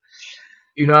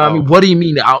 You know what I mean? um, What do you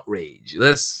mean outrage?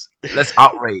 Let's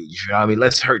outrage. You know what I mean?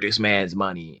 Let's hurt this man's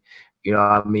money. You know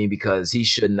what I mean? Because he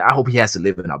shouldn't. I hope he has to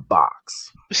live in a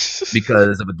box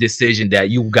because of a decision that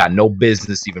you got no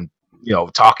business even,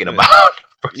 talking about.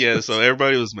 yeah. So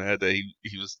everybody was mad that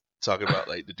he was talking about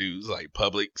like the dude's like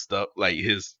public stuff, like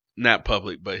his not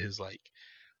public, but his like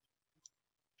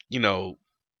you know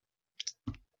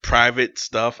private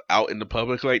stuff out in the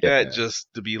public like that, Yeah, just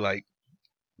to be like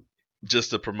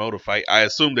just to promote a fight. I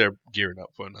assume they're gearing up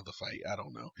for another fight. I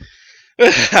don't know.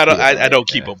 I yeah, don't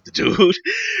keep up with the dude,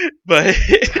 but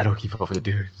I don't keep up with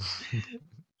the dude.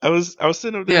 I was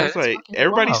sitting up there. I Yeah, was it's like, fucking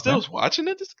everybody wild, still man. is watching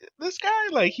it. This guy,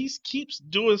 like, he keeps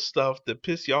doing stuff to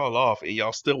piss y'all off, and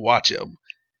y'all still watch him.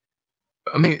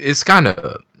 I mean, it's kind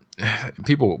of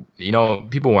people.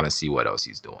 People want to see what else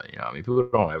he's doing. I mean, people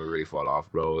don't ever really fall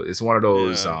off, bro. It's one of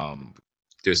those. Yeah,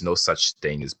 There's no such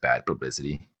thing as bad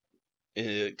publicity kind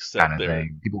except of there.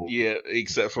 thing. People, Yeah,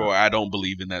 except for I don't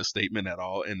believe in that statement at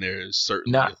all, and there is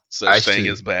certainly not a such thing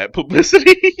as actually. bad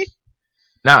publicity.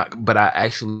 But I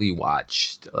actually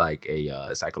watched like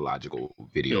a psychological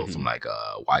video from Hmm. like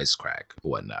Wisecrack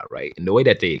or whatnot, right? And the way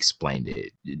that they explained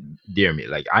it, dear me,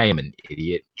 like I am an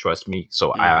idiot, trust me.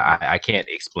 So Hmm. I can't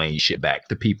explain shit back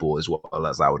to people as well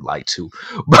as I would like to.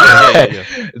 Yeah, But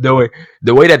yeah,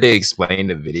 the way that they explain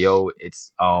the video,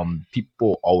 it's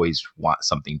people always want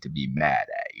something to be mad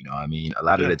at. You know what I mean? A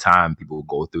lot of yeah, the time people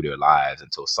go through their lives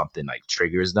until something like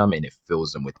triggers them and it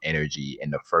fills them with energy.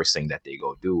 And the first thing that they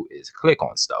go do is click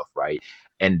on stuff, right?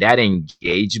 And that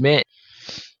engagement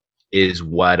is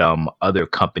what other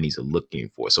companies are looking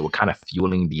for. So we're kind of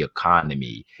fueling the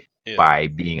economy yeah. by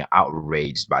being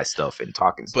outraged by stuff and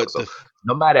talking stuff. But So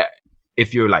no matter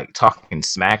if you're like talking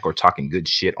smack or talking good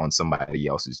shit on somebody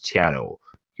else's channel,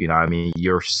 you know what I mean?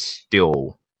 You're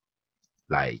still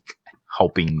like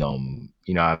helping them,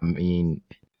 you know what I mean?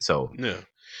 So yeah,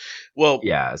 well,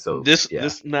 yeah, yeah.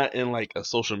 this not in like a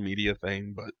social media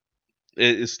thing, but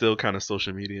it is still kind of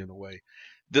social media in a way.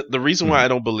 The reason why Mhm. I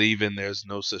don't believe in there's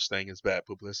no such thing as bad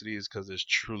publicity is because there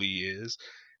truly is.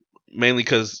 Mainly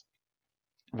because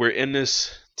we're in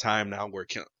this time now where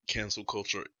cancel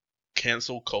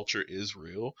culture is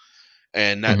real,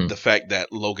 and not Mhm. the fact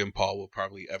that Logan Paul will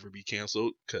probably ever be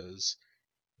canceled. Because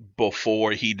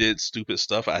before he did stupid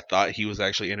stuff, I thought he was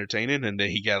actually entertaining, and then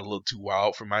he got a little too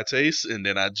wild for my taste, and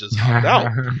then I just hopped out.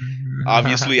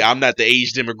 Obviously, I'm not the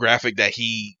age demographic that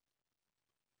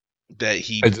I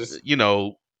he just you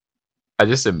know I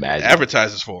just imagine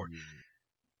advertises for.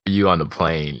 you on the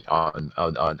plane on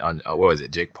what was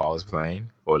it? Jake Paul's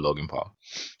plane or Logan Paul?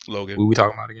 Logan. Who we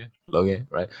talking about again? Logan,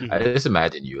 right? I Hmm. just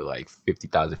imagine you like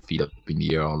 50,000 feet up in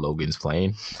the air on Logan's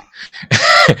plane,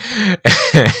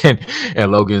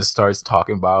 and Logan starts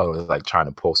talking about or like trying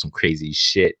to pull some crazy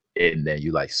shit, and then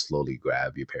you like slowly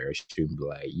grab your parachute and be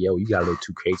like, "Yo, you got a little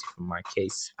too crazy for my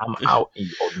case. I'm out." And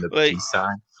you holding up the Like, peace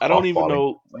sign I while don't even falling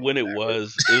know like when it backwards.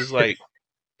 was. It was like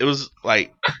it was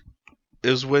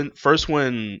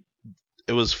when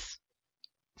it was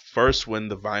first when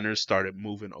the Viners started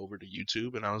moving over to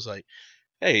YouTube, and I was like,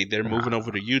 hey, they're moving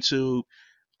over to YouTube.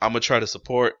 I'm gonna try to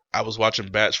support. I was watching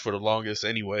Batch for the longest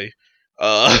anyway.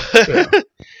 Yeah,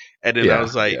 And then I yeah,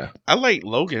 was like, yeah. I like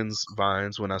Logan's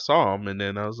vines when I saw him, and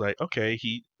then I was like, okay,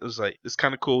 it was like it's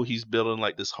kind of cool. He's building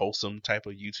like this wholesome type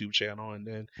of YouTube channel, and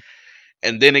then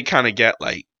it kind of got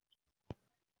like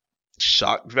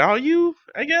shock value.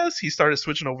 I guess he started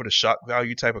switching over to shock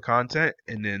value type of content,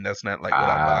 and then that's not like what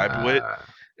I vibed with, Ah,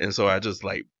 and so I just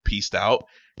like pieced out.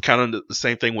 Kind of the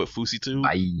same thing with FouseyTube.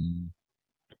 bye.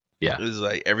 Yeah. It was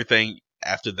like everything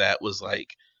after that was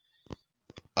like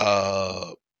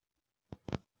uh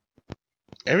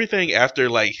everything after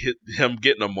like him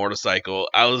getting a motorcycle.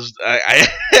 I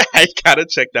kind of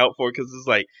checked out for it because it's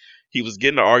like he was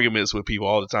getting into arguments with people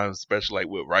all the time, especially like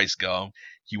with Rice Gum.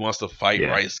 He wants to fight Yeah.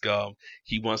 Rice Gum.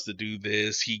 He wants to do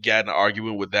this. He got in an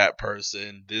argument with that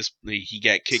person. He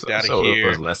got kicked out of So it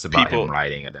was here. less about him People.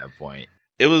 writing at that point.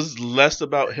 It was less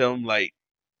about him like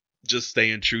just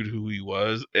staying true to who he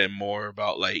was, and more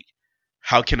about like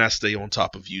how can I stay on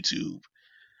top of YouTube.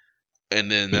 And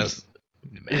then that's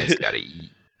The man's gotta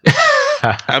eat.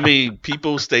 I mean,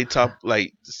 people stay the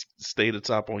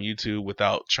top on YouTube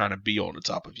without trying to be on the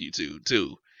top of YouTube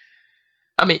too.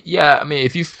 I mean, yeah. I mean,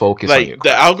 if you focus on your Like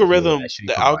the craft, if you're algorithm, actually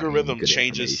the providing algorithm good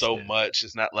changes so information, much.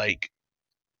 It's not like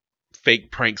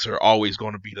fake pranks are always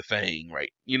going to be the thing,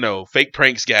 right? You know, fake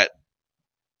pranks got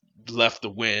left to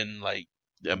win like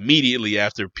immediately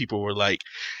after people were like,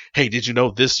 "Hey, did you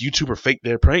know this YouTuber faked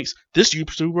their pranks? This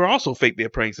YouTuber also faked their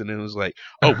pranks." And then it was like,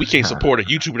 "Oh, we can't support a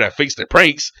YouTuber that fakes their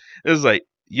pranks." It was like,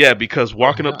 yeah, because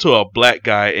walking up to a black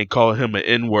guy and calling him an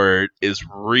N word is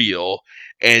real,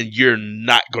 and you're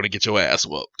not gonna get your ass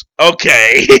whooped.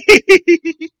 Okay.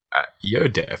 you're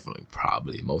definitely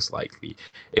probably most likely.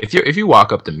 If you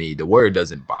walk up to me, the word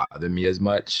doesn't bother me as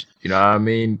much. You know what I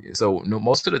mean? So no,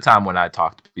 most of the time when I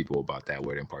talk to people about that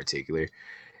word in particular,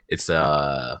 it's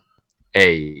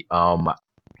hey, I'm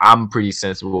a pretty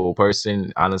sensible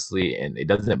person, honestly, and it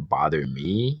doesn't bother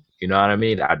me. You know what I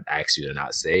mean? I'd ask you to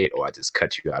not say it, or I just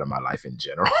cut you out of my life in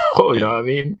general. You know Yeah. what I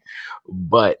mean?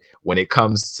 But when it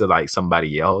comes to like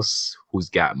somebody else who's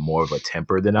got more of a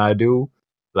temper than I do,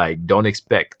 like don't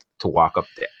expect to walk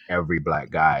up to every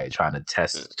black guy trying to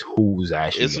test who's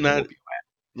actually It's gonna not whoop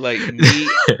like you.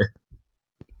 me.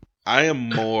 I am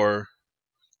more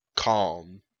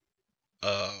calm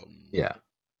Yeah,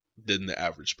 than the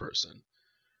average person,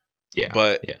 yeah,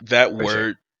 but yeah, that for sure.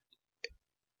 word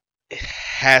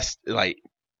has like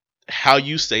how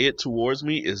you say it towards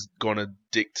me is gonna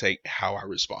dictate how I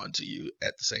respond to you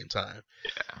at the same time.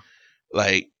 Yeah.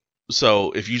 Like,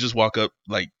 so if you just walk up,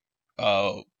 like,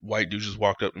 white dude just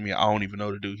walked up to me, I don't even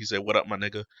know the dude. He said, "What up, my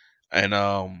nigga?"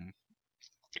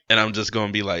 And I'm just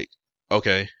gonna be like,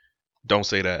 "Okay, don't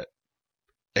say that,"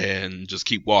 and just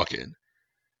keep walking.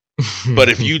 But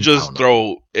if you I don't just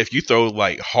know. if you throw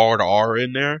like hard R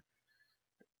in there,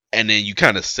 and then you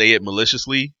kind of say it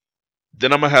maliciously,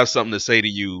 then I'm gonna have something to say to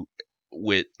you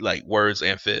with like words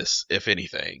and fists, if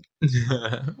anything.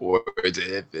 Words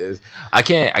if is. I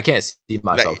can't see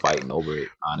myself Like, fighting over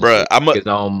it, bruh, honestly. I'm a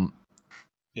Because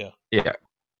yeah. yeah.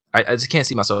 I just can't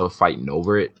see myself fighting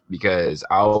over it because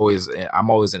I'm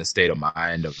always in a state of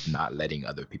mind of not letting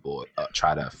other people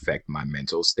try to affect my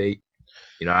mental state.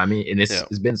 You know what I mean? And Yeah.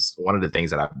 it's been one of the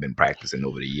things that I've been practicing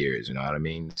over the years. You know what I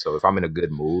mean? So if I'm in a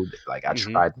good mood, like I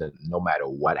Hmm. try to, no matter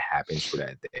what happens for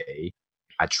that day,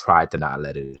 I try to not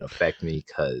let it affect me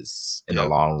because in the Yeah.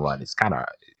 long run, it's kind of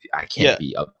I can't Yeah.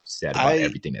 be upset about I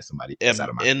everything that somebody gets am out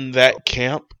of my in mouth. So that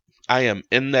camp. I am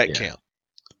in that yeah. camp.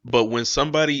 But when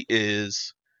somebody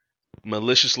is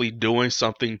maliciously doing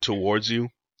something towards you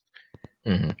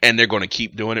Hmm. and they're going to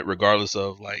keep doing it regardless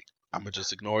of like I'm going to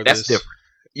just ignore That's this. different.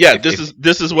 Yeah, If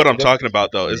this is what I'm if they're talking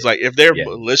about though. doing It's it, like if they're yeah,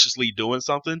 maliciously doing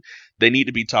something, they need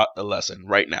to be taught a lesson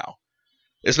right now.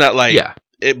 It's not like yeah.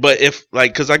 but if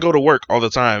like cuz I go to work all the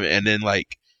time and then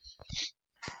like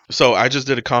so I just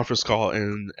did a conference call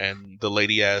and the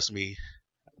lady asked me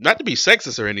not to be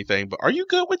sexist or anything, but are you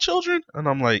good with children? And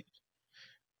I'm like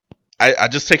I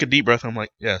just take a deep breath. I'm like,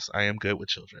 yes, I am good with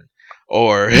children.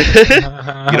 Or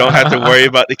you don't have to worry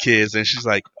about the kids. And she's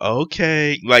like,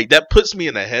 okay. Like that puts me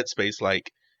in a headspace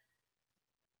like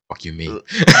Fuck you, me.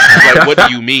 what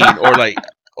do you mean?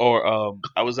 Or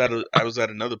I was at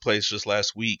another place just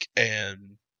last week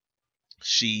and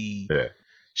she Yeah.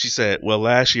 she said, well,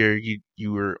 last year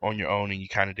you were on your own and you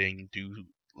kind of didn't do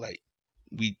like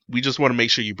we just want to make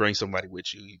sure you bring somebody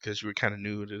with you because you were kind of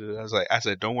new to it. I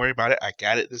said, don't worry about it. I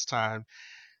got it this time.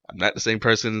 I'm not the same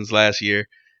person as last year.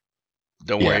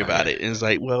 Don't worry about it. And it's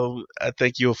like, well, I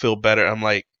think you'll feel better. I'm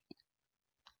like,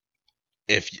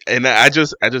 I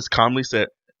just calmly said,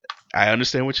 I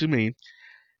understand what you mean.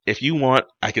 If you want,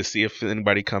 I can see if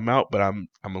anybody come out, but I'm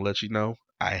gonna let you know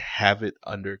I have it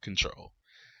under control.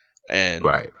 And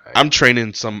Right. I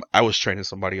was training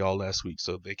somebody all last week,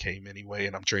 so they came anyway,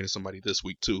 and I'm training somebody this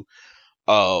week too.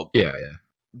 Yeah.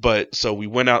 But so we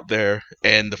went out there,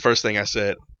 and the first thing I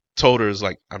told her is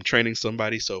like, I'm training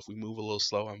somebody, so if we move a little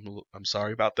slow, I'm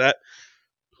sorry about that,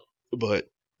 but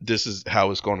this is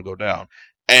how it's going to go down.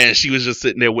 And she was just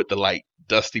sitting there with the like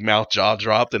dusty mouth, jaw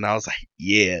dropped, and I was like,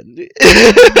 yeah.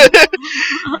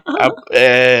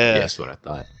 That's what I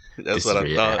thought. That's what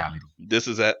I thought.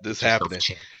 This happening.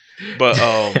 But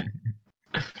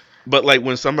like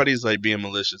when somebody's like being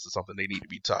malicious or something, they need to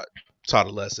be taught a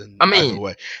lesson. I mean, either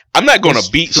way. I'm not going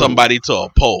to beat somebody to a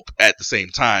pulp at the same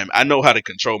time. I know how to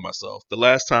control myself. The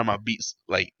last time I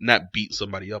not beat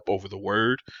somebody up over the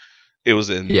word, it was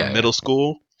in middle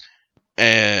school,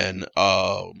 and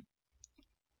I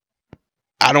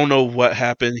don't know what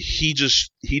happened. He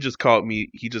just called me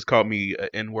an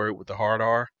N-word with the hard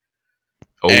R.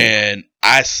 Oh. And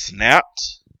I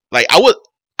snapped. Like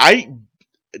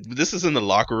this is in the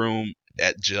locker room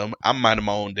at gym. I'm minding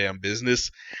my own damn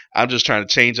business. I'm just trying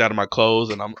to change out of my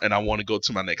clothes, and I want to go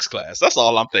to my next class. That's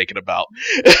all I'm thinking about.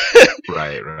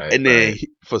 Right. And then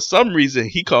for some reason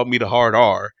he called me the hard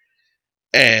R,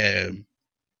 and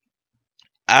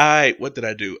what did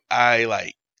I do? I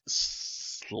like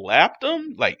slapped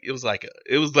him. Like it was like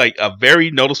a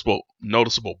very noticeable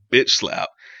bitch slap.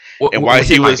 And why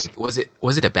he was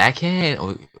it a backhand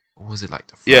or was it like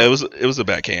the front? Yeah, it was a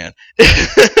backhand.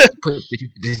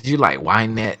 Did you like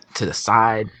wind that to the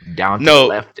side, down to the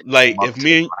left? Like if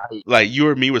you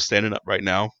or me were standing up right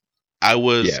now, I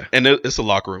was, and it's a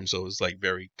locker room, so it's like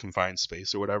very confined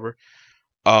space or whatever.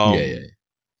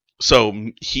 So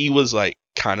he was like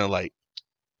kind of like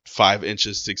 5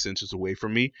 inches, 6 inches away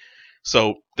from me.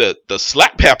 So the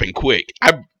slap happened quick.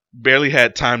 I barely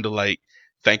had time to like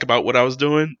think about what I was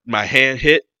doing. My hand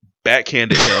hit,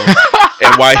 backhanded him,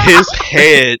 and while his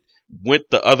head went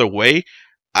the other way,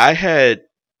 I had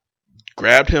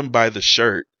grabbed him by the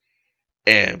shirt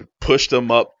and pushed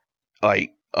him up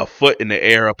like a foot in the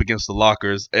air up against the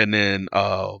lockers, and then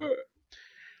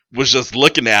was just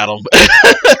looking at him.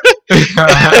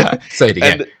 Say it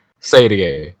again. Say it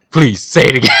again. Please say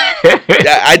it again.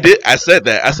 Yeah, I did. I said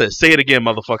that. I said, say it again,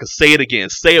 motherfucker. Say it again.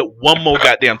 Say it one more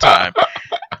goddamn time.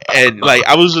 And like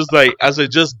I was like,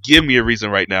 just give me a reason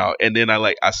right now. And then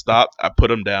I stopped. I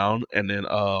put him down, and then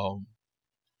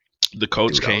the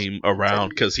coach came around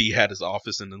because he had his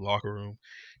office in the locker room.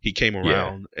 He came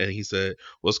around and he said,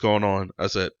 "What's going on?" I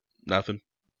said, "Nothing."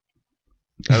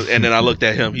 And then I looked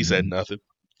at him. He said, "Nothing."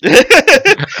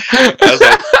 I was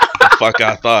like, "The fuck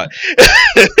I thought."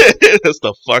 That's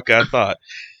the fuck I thought.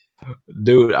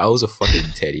 Dude, I was a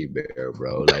fucking teddy bear,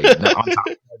 bro. Like, on top of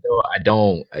that, though, I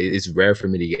don't. It's rare for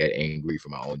me to get angry for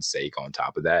my own sake. On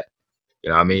top of that, you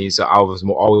know what I mean. So I was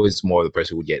always more the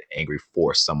person who would get angry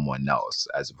for someone else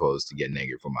as opposed to getting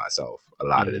angry for myself. A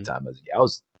lot of the time, I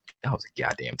was a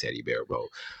goddamn teddy bear, bro.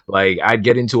 Like I'd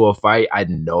get into a fight,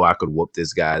 I'd know I could whoop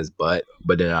this guy's butt,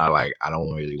 but then I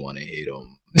don't really want to hit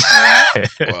him.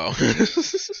 Wow.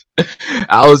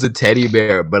 I was a teddy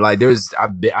bear, but like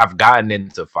I've gotten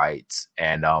into fights,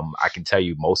 and I can tell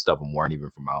you most of them weren't even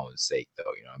for my own sake,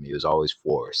 though. You know what I mean? It was always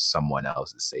for someone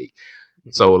else's sake.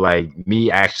 So like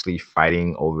me actually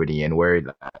fighting over the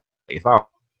N-word, if I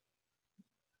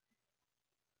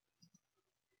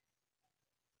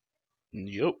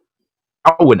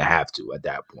wouldn't have to at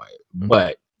that point,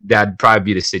 but that'd probably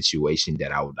be the situation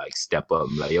that I would like step up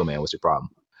and be like, yo man, what's your problem?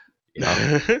 You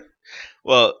know?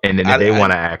 Well, and then if they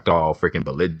want to act all freaking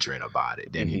belligerent about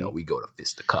it, then you know we go to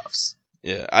fisticuffs.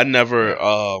 Yeah, I never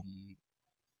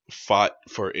fought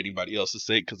for anybody else's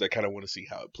sake because I kind of want to see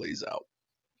how it plays out.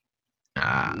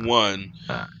 One,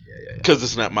 because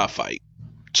it's not my fight.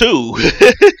 Two,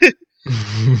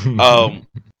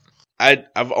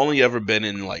 I've only ever been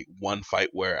in like one fight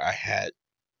where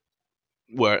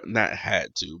not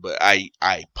had to, but I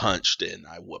punched and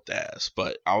I whooped ass.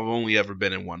 But I've only ever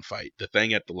been in one fight. The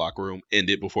thing at the locker room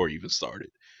ended before it even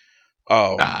started.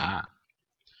 But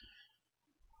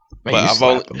I've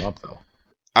only them up though.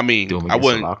 I mean, I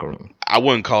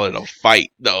wouldn't call it a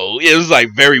fight though. It was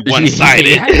like very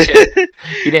one-sided.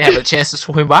 He didn't have a chance to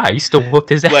swing by. He still whooped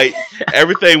his ass. Like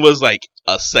everything was like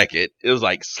a second. It was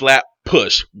like slap,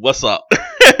 push. What's up?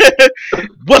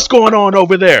 What's going on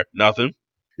over there? Nothing.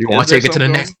 You want to take it to the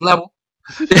next level?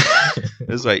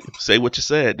 It's like, say what you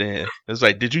said then. It's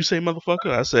like, did you say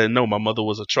motherfucker? I said, no, my mother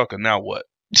was a trucker. Now what?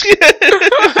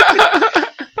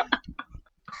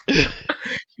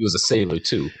 He was a sailor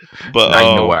too. But Now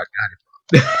you know where I got it.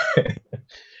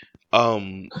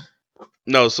 um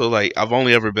no, so like I've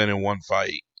only ever been in one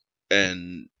fight,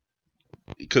 and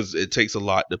because it takes a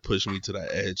lot to push me to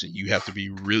that edge, and you have to be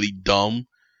really dumb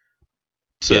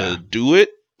to Yeah, do it,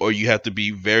 or you have to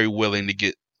be very willing to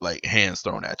get like hands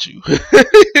thrown at you.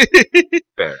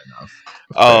 fair enough.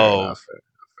 Fair um, enough.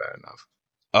 Fair enough.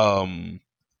 um,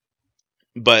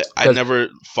 but I Because never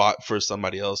fought for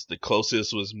somebody else. The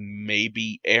closest was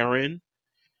maybe Aaron,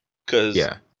 because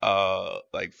yeah,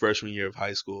 like freshman year of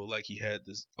high school, like he had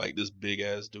this big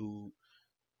ass dude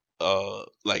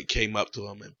like came up to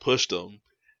him and pushed him,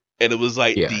 and it was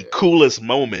like yeah, the coolest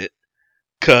moment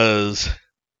because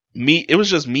it was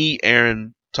just me,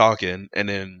 Aaron talking, and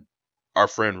then our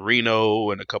friend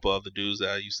Reno and a couple other dudes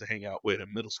that I used to hang out with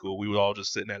in middle school. We were all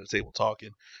just sitting at a table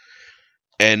talking,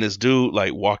 and this dude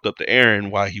like walked up to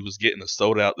Aaron while he was getting a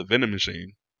soda out the vending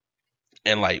machine,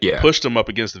 and like yeah. pushed him up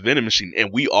against the vending machine,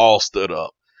 and we all stood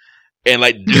up, and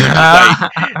like dude just like,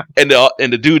 and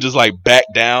the dude just like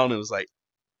backed down and was like,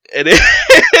 and then,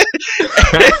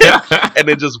 and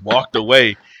then just walked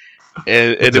away,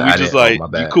 and then we I just didn't. Oh like, my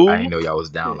you bad. I cool? didn't know y'all was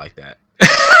down like that.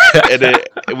 And then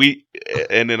we,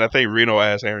 and then I think Reno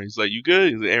asked Aaron, he's like, "You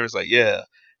good?" And Aaron's like, "Yeah."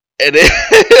 And then,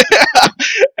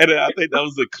 and then I think that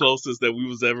was the closest that we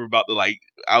was ever about to like.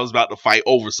 I was about to fight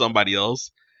over somebody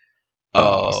else,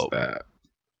 Oh,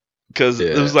 because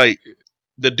it yeah. was like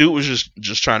the dude was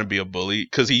just trying to be a bully.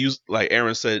 Because he used, like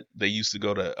Aaron said, they used to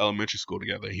go to elementary school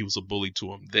together. He was a bully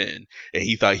to him then, and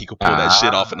he thought he could pull that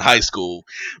shit off in high Ah, school,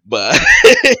 but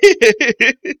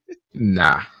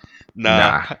nah,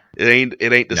 nah, nah,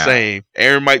 it ain't the nah. same.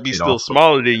 Aaron might be It still also,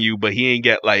 smaller than you, but he ain't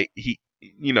got like he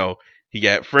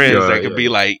got friends yeah, that could be yeah,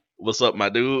 like, "What's up, my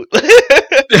dude?"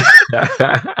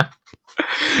 yeah.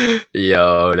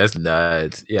 Yo, that's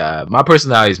nuts. Yeah, my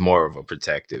personality is more of a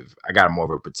protective. I got more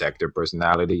of a protector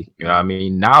personality. You know what I Mhm,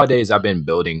 mean? Nowadays, I've been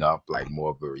building up like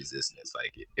more of a resistance.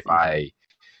 Like if I, mhm,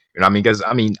 you know what I mean? Because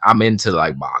I mean, I'm into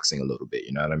like boxing a little bit.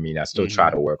 You know what I mean? I still try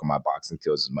mhm, to work on my boxing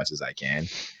skills as much as I can.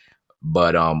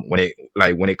 But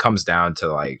when it comes down to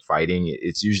like fighting,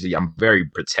 it's usually I'm very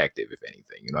protective, if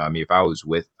anything. You know what I mean? If I was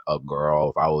with a girl,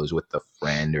 if I was with a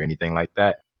friend or anything like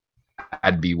that,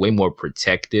 I'd be way more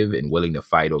protective and willing to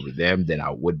fight over them than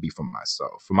I would be for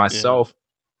myself. For yeah, myself,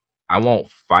 I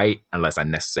won't fight unless I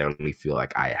necessarily feel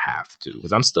like I have to.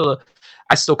 Because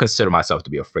I still consider myself to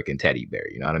be a freaking teddy bear.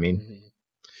 You know what I mean? mhm,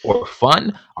 For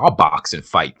fun, I'll box and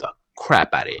fight the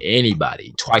crap out of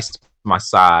anybody. Twice my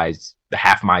size, the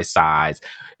half my size.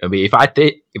 I mean, if I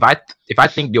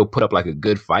think they'll put up like a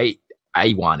good fight,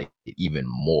 I want it even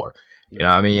more. You know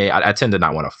what I mhm. mean? I tend to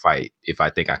not want to fight if I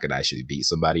think I could actually beat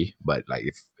somebody. But like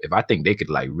if I think they could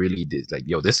like really like,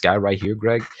 yo, this guy right here,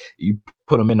 Greg, you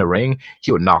put him in the ring,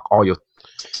 he'll knock all your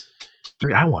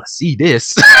I want to see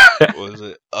this. What was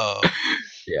it?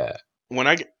 Yeah. When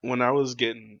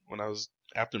I was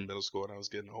after middle school and I was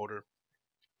getting older,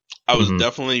 I was Hmm.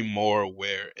 definitely more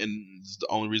aware, and it's the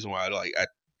only reason why I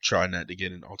try not to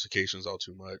get in altercations all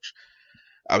too much.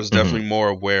 I was Hmm. definitely more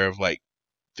aware of like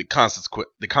the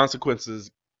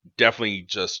consequences definitely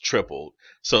just tripled.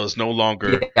 So it's no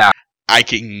longer Yeah. I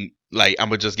can like I'm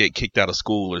gonna just get kicked out of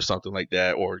school or something like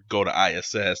that, or go to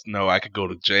ISS. No, I could go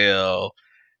to jail.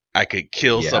 I could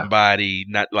kill Yeah. somebody.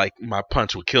 Not like my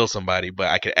punch would kill somebody, but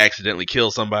I could accidentally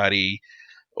kill somebody.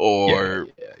 Yeah. Or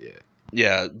Yeah. Yeah.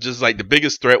 yeah, just like the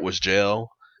biggest threat was jail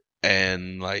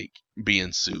and like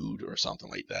being sued or something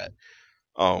like that.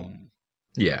 Um,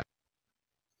 Yeah.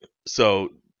 so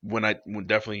when I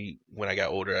got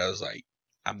older, I was like,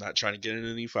 I'm not trying to get in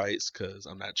any fights because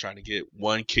I'm not trying to get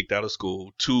one kicked out of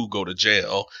school, two go to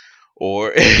jail,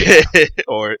 or Yeah.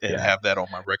 or and Yeah. have that on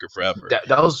my record forever.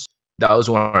 That was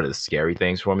one of the scary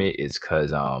things for me is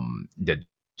because the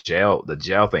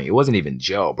jail thing, it wasn't even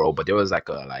jail, bro, but there was like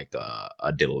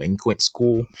a delinquent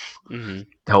school Hmm.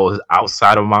 that was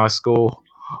outside of my school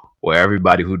where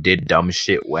everybody who did dumb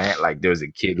shit went. Like there was a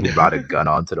kid who brought a gun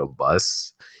onto the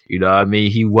bus. You know what I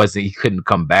mean? He couldn't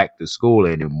come back to school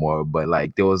anymore, but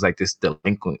like there was like this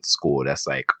delinquent school that's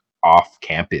like off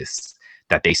campus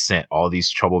that they sent all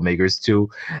these troublemakers to.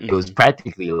 It was Hmm.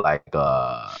 practically like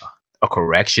a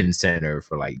correction center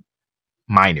for like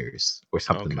minors or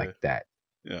something like Okay. that.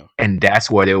 Yeah. And that's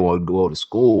where they would go to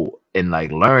school and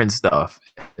like learn stuff.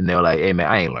 And they were like, "Hey man,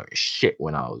 I ain't learned shit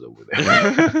when I was over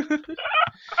there."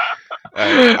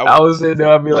 Alright, I was sitting there,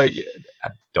 I'd be like, yeah, I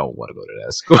don't want to go to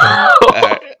that school.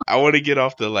 I want to get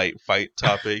off the like fight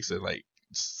topics and like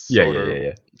Yeah, sort yeah, of yeah,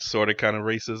 yeah. kind of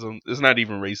racism. It's not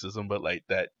even racism, but like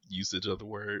that usage of the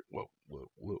word what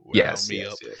held Yes, me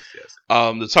up. yes, yes, yes.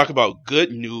 To talk about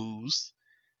good news,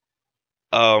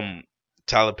 um,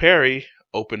 Tyler Perry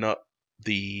opened up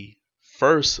the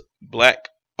first black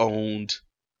owned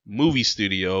movie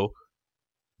studio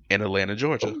in Atlanta,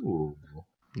 Georgia. Ooh,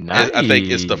 I think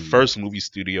it's the nice. first movie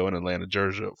studio in Atlanta,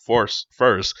 Georgia, first,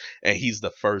 and he's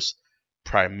the first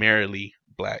primarily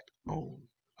black owned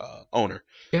owner.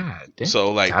 God damn.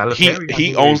 So like Tyler Perry out he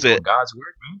here owns it. doing God's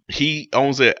work, man. He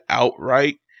owns it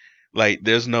outright. Like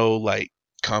there's no like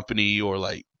company or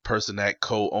like person that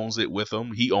co-owns it with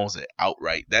him. He owns it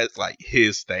outright. That's like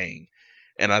his thing.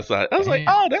 And I was like, Damn,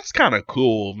 oh, that's kind of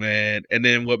cool, man. And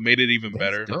then what made it even that's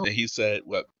better? dope. And he said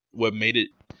what made it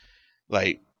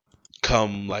like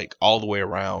come like all the way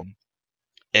around.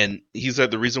 And he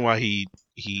said the reason why he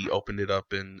opened it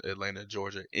up in Atlanta,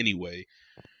 Georgia, anyway,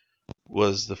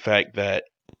 was the fact that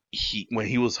he when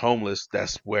he was homeless,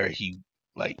 that's where he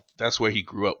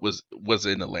grew up was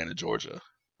in Atlanta, Georgia,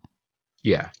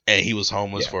 Yeah, and he was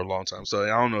homeless yeah. for a long time. So I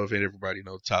don't know if everybody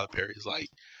knows Tyler Perry's like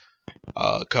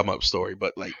come up story,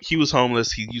 but like he was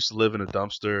homeless. He used to live in a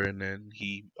dumpster, and then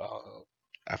he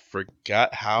I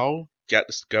forgot how got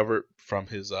discovered from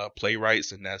his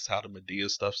playwrights, and that's how the Medea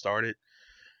stuff started.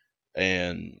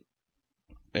 And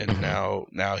Mm-hmm.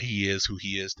 now he is who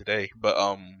he is today.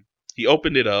 But he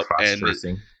opened it up, Cross and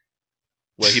dressing.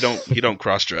 well, he don't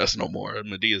cross dress no more.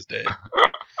 Medea's dead.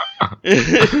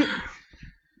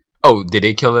 Oh, did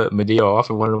they kill Medea off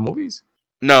in one of the movies?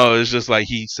 No, it's just like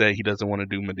he said he doesn't want to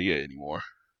do Medea anymore.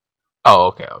 Oh,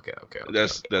 okay, okay, okay, okay,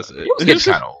 That's okay. it. It was getting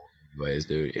kind of old, anyways,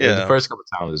 dude. The Yeah, first couple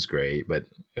times was great, but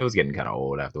it was getting kind of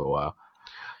old after a while.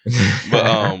 but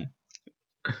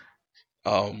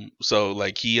so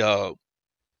like he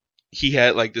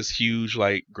had like this huge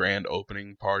like grand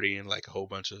opening party, and like a whole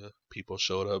bunch of people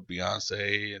showed up,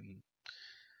 Beyonce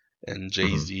and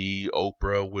Jay Mhm. Z,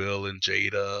 Oprah, Will, and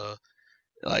Jada,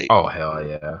 like, Oh hell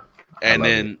yeah, I and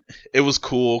love it. then it was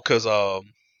cool because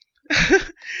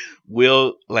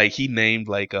Will like he named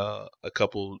like a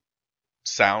couple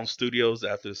sound studios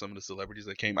after some of the celebrities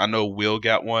that came. I know Will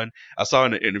got one. I saw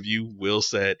in an interview Will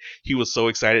said he was so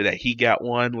excited that he got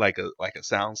one like a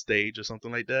sound stage or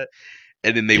something like that.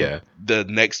 And then Yeah. the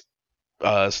next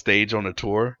stage on the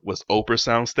tour was Oprah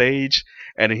sound stage,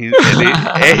 and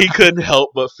and he couldn't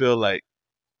help but feel like,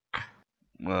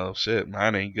 well, shit,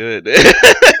 mine ain't good, because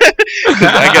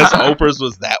I guess Oprah's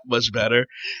was that much better.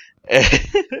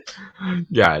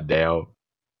 God damn.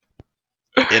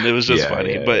 And it was just Yeah,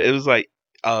 funny. yeah, But yeah. it was like,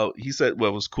 he said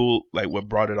what was cool, like what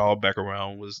brought it all back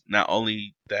around was not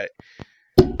only that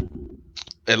I'm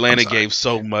Atlanta sorry. gave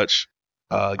so much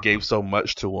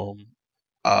to him.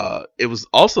 It was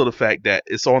also the fact that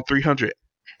it's on 300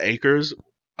 acres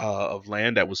of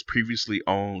land that was previously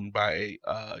owned by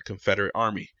a Confederate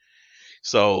army.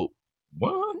 So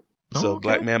What? Oh, so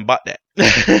black okay. man bought that.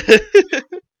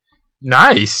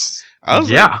 Nice. I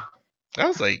was like, Yeah.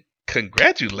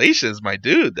 congratulations, my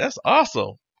dude. That's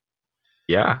awesome.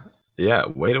 Yeah. Yeah.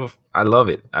 Wait a I love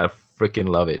it. I freaking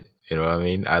love it. You know what I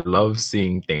mean? I love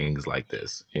seeing things like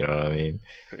this. You know what I mean?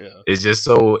 Yeah. It's just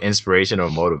so inspirational,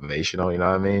 motivational. You know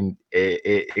what I mean?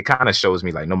 It kind of shows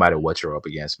me like no matter what you're up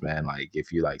against, man. Like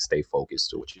if you like stay focused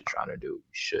to what you're trying to do, you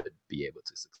should be able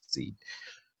to succeed.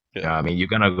 You know Yeah. what I mean? You're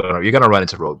gonna run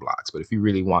into roadblocks, but if you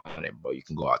really want it, bro, you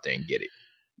can go out there and get it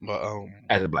But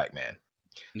as a black man.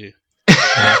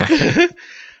 yeah.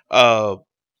 uh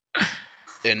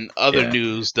in other Yeah.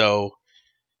 news though,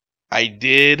 I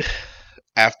did,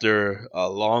 after a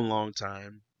long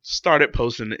time, started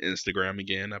posting to Instagram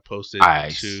again. I posted I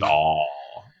saw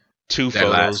two that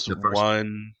photos. the first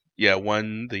one.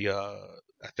 One the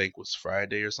I think was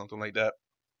Friday or something like that,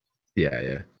 Yeah,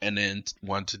 yeah. and then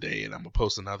one today, and I'm gonna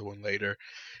post another one later.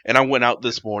 And I went out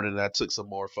this morning and I took some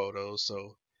more photos,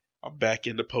 so I'm back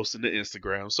into posting to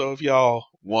Instagram. So if y'all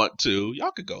want to,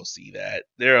 y'all could go see that.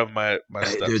 They're of my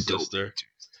They're dope stepsister.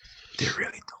 pictures. They're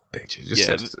really dope pictures. Your Yeah,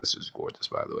 stepsister is gorgeous,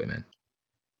 by the way, man.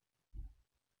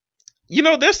 you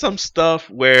know, there's some stuff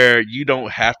where you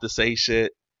don't have to say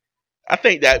shit. I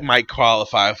think that might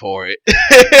qualify for it.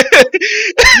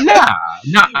 Nah,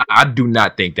 I do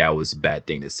not think that was a bad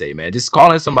thing to say, man. Just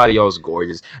calling somebody else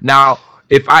gorgeous. Now,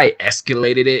 if I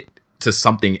escalated it to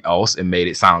something else and made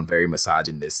it sound very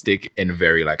misogynistic and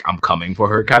very like I'm coming for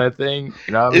her kind of thing,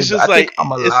 you know what I It's mean? But just I think like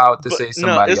I'm it's, allowed to but say no,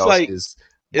 somebody it's else like is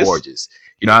it's gorgeous.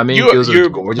 You know what I mean? It was a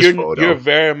gorgeous you're photo.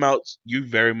 very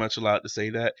much allowed to say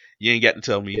that. You ain't got to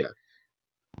tell me. Yeah.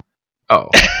 Oh.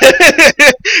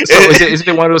 So is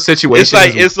it one of those situations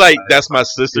where it's like that's my like,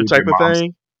 sister dude, type your of mom's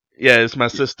thing. Yeah, it's my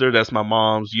sister. That's my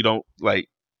mom's. You don't like.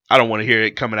 I don't want to hear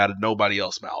it coming out of nobody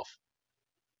else's mouth.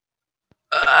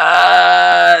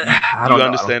 I You don't know.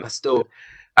 understand? I It's don't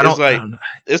know.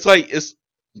 it's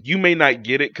you may not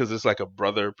get it because it's like a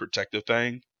brother protective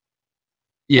thing.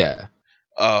 Yeah.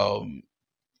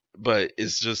 But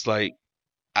it's just like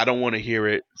I don't want to hear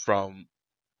it from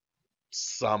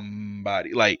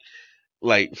somebody like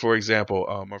for example,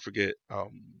 I forget,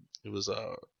 it was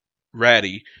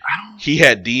Ratty. He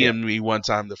had DM'd me one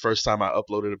time the first time I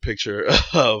uploaded a picture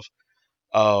of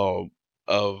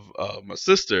my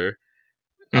sister.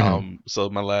 So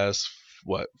my last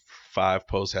 5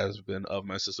 posts has been of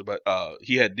my sister, but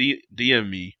he had DM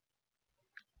me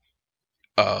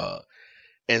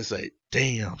and say,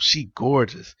 "Damn, she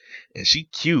gorgeous and she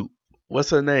cute.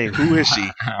 What's her name? Who is she?"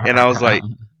 And I was like,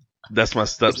 "That's my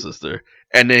stepsister."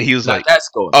 And then he was like, that's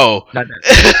going. "Oh," I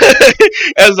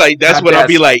was like, "That's when I'll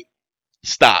be like,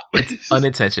 stop." It's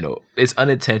unintentional. It's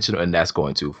unintentional, and that's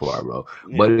going too far, bro.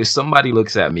 Yeah. But if somebody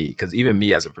looks at me, because even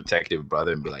me as a protective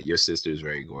brother, and be like, "Your sister is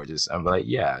very gorgeous," I'm like,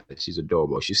 "Yeah, she's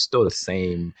adorable. She's still the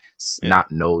same snot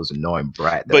nose annoying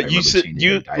brat." That but you take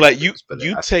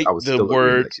the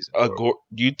word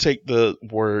you take the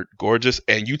word gorgeous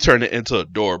and you turn it into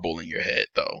adorable in your head,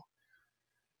 though.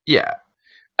 Yeah,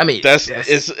 I mean that's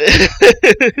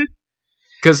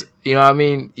because you know what I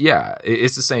mean. Yeah,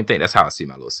 it's the same thing. That's how I see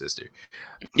my little sister.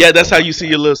 Yeah, that's how you see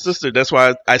your little sister. That's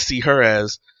why I see her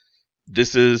as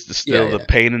this is still the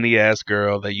pain in the ass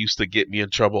girl that used to get me in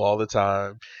trouble all the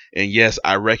time. And yes,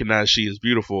 I recognize she is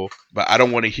beautiful, but I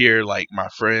don't want to hear like my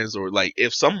friends or like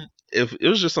if it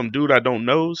was just some dude I don't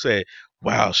know say,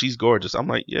 "Wow, she's gorgeous." I'm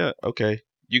like, "Yeah, okay,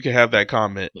 you can have that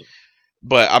comment,"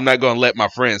 but I'm not gonna let my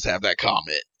friends have that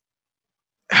comment.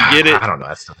 Get it? I don't know.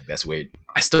 I still think that's weird.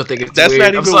 I still think it's that's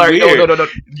weird. Not even weird. No.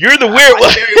 You're the weird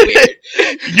one. Very weird.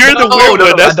 You're the weird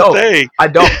one. That's the thing. I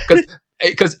don't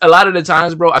because a lot of the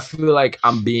times, bro, I feel like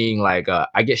I'm being like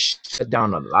I get shut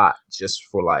down a lot just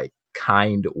for like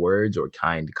kind words or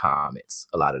kind comments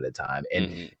a lot of the time,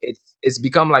 and it's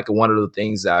become like one of the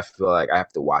things that I feel like I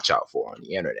have to watch out for on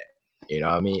the internet. You know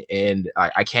what I mean? And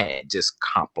I can't just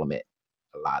compliment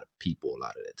a lot of people a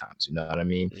lot of the times. You know what I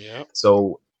mean? Yeah.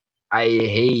 So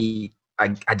I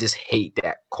just hate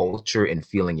that culture and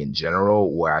feeling in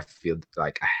general where I feel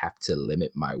like I have to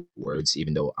limit my words,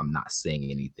 even though I'm not saying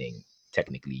anything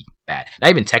technically bad. Not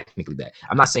even technically bad.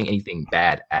 I'm not saying anything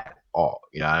bad at all.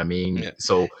 You know what I mean? Yeah.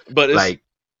 So, but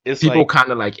it's people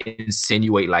kind of like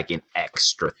insinuate like an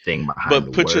extra thing behind.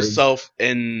 But put yourself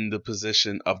in the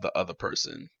position of the other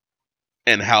person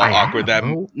and how awkward that.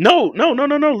 No.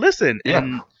 Listen,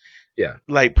 and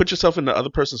like put yourself in the other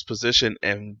person's position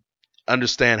and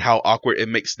understand how awkward it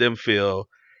makes them feel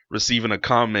receiving a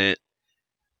comment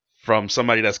from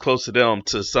somebody that's close to them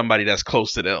to somebody that's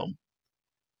close to them.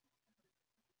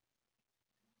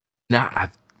 Nah,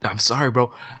 I'm sorry,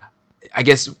 bro. I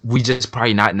guess we just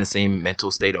probably not in the same mental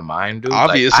state of mind, dude.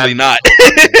 Obviously not.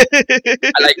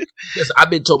 Because I've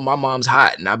been told my mom's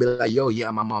hot, and I'll be like, "Yo, yeah,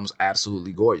 my mom's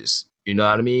absolutely gorgeous." You know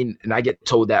what I mean? And I get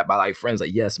told that by like friends,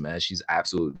 like, "Yes, man, she's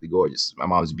absolutely gorgeous. My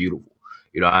mom's beautiful."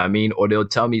 You know what I mean? Or they'll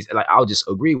tell me, like, I'll just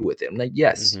agree with it. I'm like,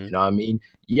 yes. You know what I mean?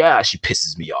 Yeah, she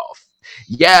pisses me off.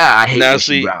 Yeah, I hate when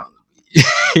she brown.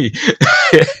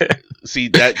 See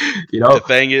that? You know, the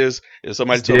thing is, if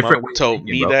somebody told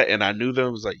me that, and I knew them,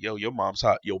 it was like, "Yo, your mom's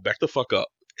hot. Yo, back the fuck up."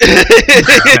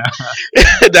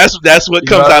 that's what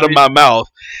comes out of my mouth.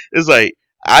 It's like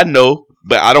I know,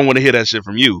 but I don't want to hear that shit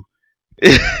from you.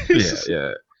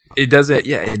 Yeah. It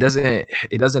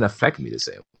doesn't affect me the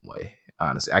same way.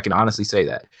 Honestly, I can honestly say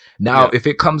that. Now, if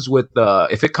it comes with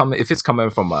if it's coming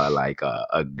from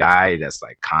a guy that's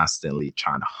like constantly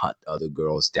trying to hunt other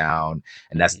girls down,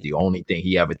 and that's the only thing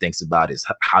he ever thinks about is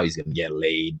how he's gonna get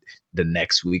laid the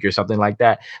next week or something like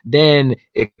that, then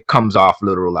it comes off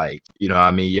literal like, you know what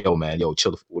I mean? Yo, man,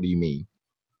 chill. What do you mean?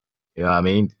 You know what I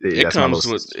mean? It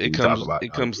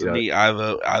comes to me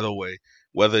either way.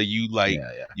 Whether you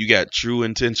you got true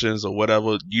intentions or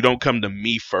whatever, you don't come to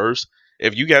me first.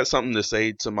 If you got something to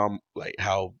say to my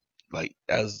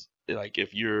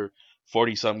if you're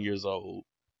 40-something years old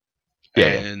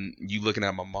and you looking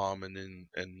at my mom and then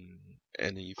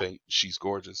you think she's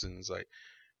gorgeous and it's like,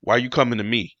 why are you coming to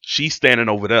me? She's standing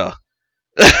over there.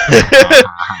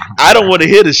 I don't want to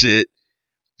hear the shit.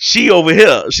 She over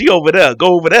here. She over there.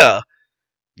 Go over there.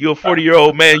 You're a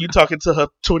 40-year-old man. You talking to her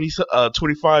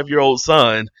 25-year-old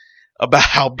son about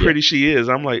how pretty she is.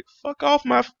 I'm like, fuck off,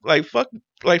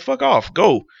 fuck off.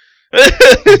 Go.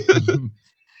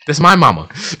 That's my mama.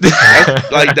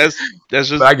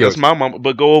 That's my mama.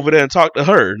 But go over there and talk to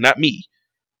her, not me.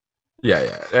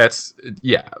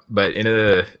 Yeah, but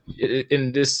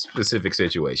in this specific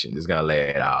situation, just gonna lay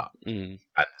it out. Mm.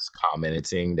 I was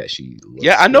commenting that she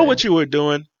Yeah, looks I know good. what you were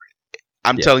doing.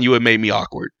 I'm Yeah, telling you, it made me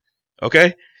awkward.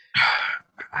 Okay.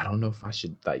 I don't know if I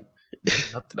should like.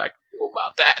 There's nothing I can do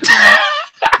about that.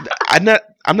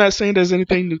 I'm not saying there's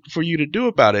anything for you to do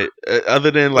about it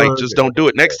other than like just Okay. don't do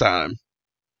it next time.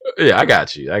 Yeah, I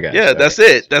got you. I got Yeah, you. I that's got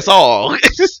it. you. That's all.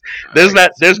 I got you.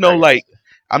 There's no I got like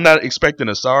I'm not expecting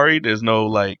a sorry. There's no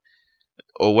like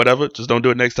or whatever. Just don't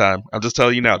do it next time. I'm just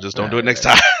telling you now. Just you. don't do it next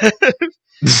time.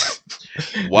 It's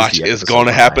Watch, the it's episode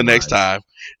gonna happen next timelines. time.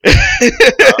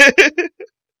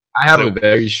 I have a So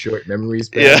very short memory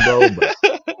yeah, span, bro, but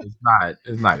it's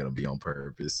not gonna be on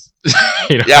purpose.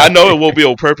 You know yeah. I what I know it mean? won't be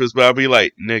on purpose, but I'll be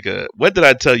like, nigga, what did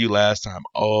I tell you last time?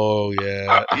 Oh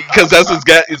yeah, because that's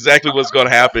exactly what's gonna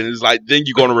happen. It's like then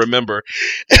you're gonna remember.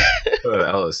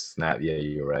 Oh snap! Yeah,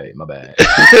 you're right. My bad.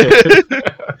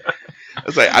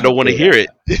 It's like I don't want to hear Yeah,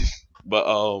 it, but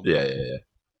yeah.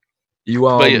 You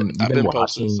but yeah, you've I've been been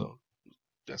posting, watching. so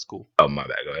that's cool. Oh my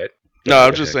bad. Go ahead. No, Go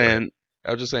ahead. Go ahead. Go ahead.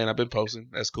 I was just saying, I've been posting.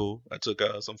 That's cool. I took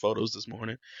some photos this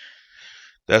morning.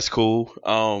 That's cool.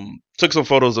 Took some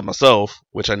photos of myself,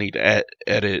 which I need to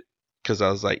edit because I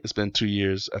was like, it's been 2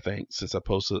 years, I think, since I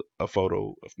posted a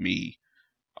photo of me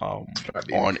um Right,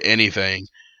 on beautiful. anything.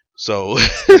 So,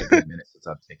 It's been a good minute since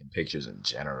I've taken pictures in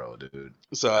general, dude.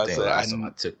 so I I think the said, last time I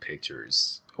took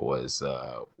pictures was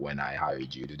when I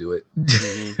hired you to do it.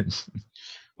 mm-hmm.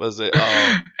 Was it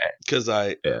because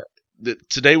Yeah.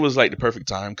 today was like the perfect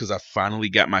time because I finally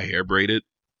got my hair braided.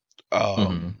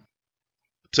 Mm-hmm.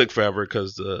 Took forever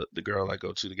because the girl I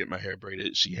go to get my hair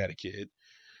braided, she had a kid,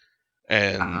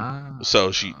 and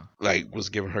so she Ah. like was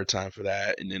giving her time for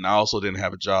that. And then I also didn't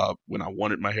have a job when I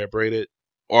wanted my hair braided,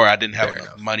 or I didn't have Fair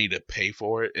enough enough. money to pay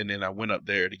for it. And then I went up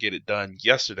there to get it done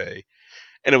yesterday,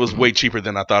 and it was Mm-hmm. way cheaper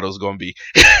than I thought it was going to be.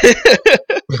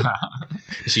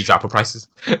 She dropped her prices.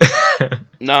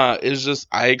 Nah, it's just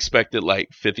I expected like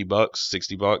 $50,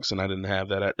 $60, and I didn't have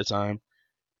that at the time.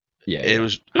 Yeah, It yeah.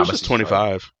 was it How was much just did you charge?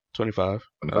 25.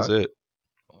 That was 25? it.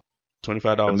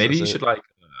 $25. Maybe That's you it. should like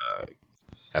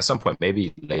at some point,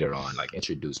 maybe later on, like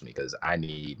introduce me because I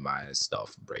need my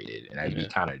stuff braided, and it'd be Yeah,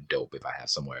 kind of dope if I have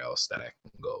somewhere else that I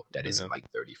can go that yeah. isn't like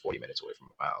 30, 40 minutes away from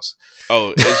my house.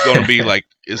 Oh, it's gonna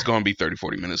be 30,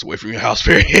 40 minutes away from your house,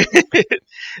 period.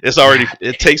 God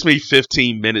It damn. takes me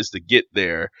 15 minutes to get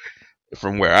there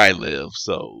from where I live.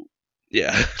 So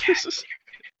yeah.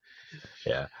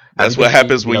 Yeah. Have That's you what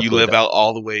happens been when up you to live the out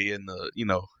all the way in the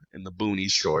in the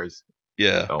boonies. shores?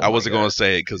 Yeah. Oh I my wasn't gonna god.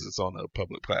 say it because it's on a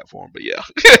public platform, but yeah.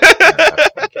 I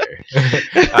don't care.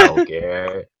 I don't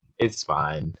care. It's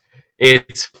fine.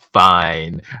 It's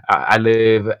fine. I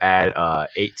live at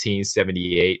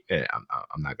 1878.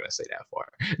 I'm not gonna say that far,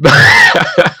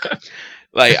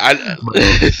 Like but I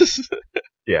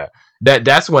yeah,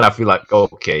 that's when I feel like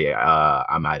okay,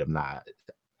 I might have not.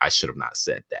 I should have not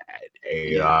said that.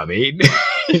 You know what yeah. I mean?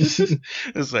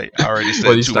 It's like I already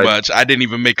Well, said you too start. much. I didn't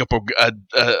even make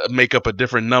up a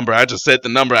different number. I just said the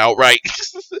number outright.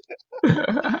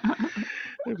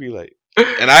 It'd be like,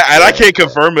 I Yeah. can't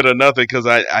confirm it or nothing because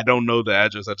I don't know the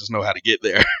address. I just know how to get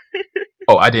there.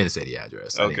 Oh, I didn't say the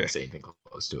address. I Okay, didn't say anything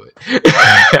close to it.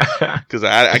 because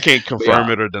I can't But yeah. confirm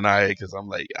it or deny it because I'm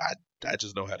like I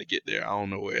just know how to get there. I don't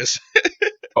know where it's.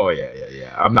 Oh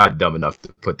yeah. I'm not dumb enough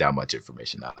to put that much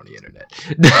information out on the internet.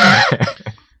 But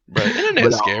But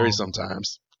internet's scary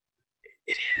sometimes.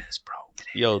 it is, bro.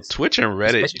 Yo, It is. Twitch and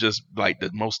Reddit Especially. just like the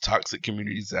most toxic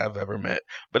communities I've ever met.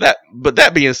 But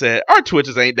that being said, our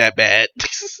Twitches ain't that bad.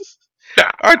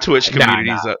 Our Twitch Nah.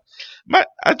 communities are.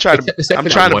 I try to. Except I'm for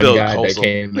that trying to one build guy that wholesome.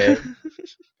 came in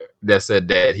that said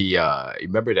that you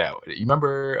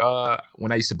remember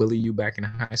when I used to bully you back in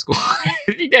high school?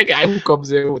 That guy who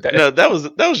comes in with that. No, that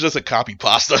was just a copy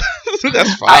pasta.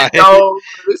 That's I fine. know,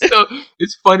 but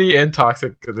it's funny and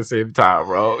toxic at the same time,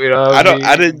 bro. You know what I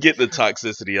I mean? didn't get the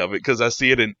toxicity of it because I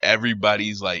see it in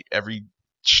everybody's like every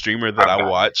streamer that I've I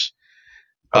gotten it. watch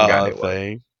I've gotten it once.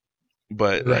 thing.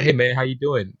 But It's like, hey like man, how you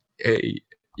doing? Hey,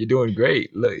 you're doing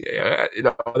great. Look, you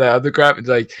know all that other crap. It's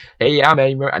like, hey, yeah,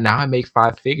 man. Now I make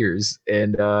 5 figures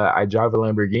and I drive a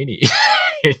Lamborghini.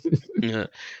 yeah.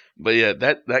 But yeah,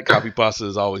 that copy pasta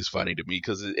is always funny to me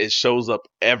because it shows up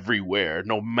everywhere,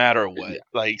 no matter what. Yeah,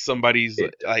 Like somebody's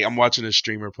it like I'm does. watching a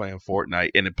streamer playing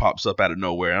Fortnite and it pops up out of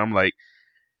nowhere, and I'm like,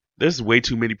 there's way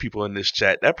too many people in this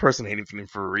chat. That person ain't even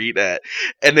for read that.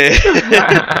 And then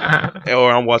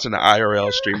or I'm watching an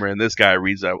IRL streamer and this guy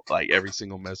reads out like every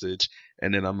single message,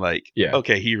 and then I'm like, Yeah.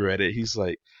 okay, he read it. He's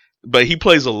like, but he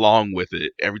plays along with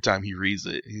it every time he reads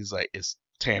it. He's like, it's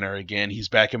Tanner again. He's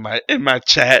back in my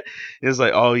chat. It's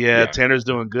like, oh yeah, Tanner's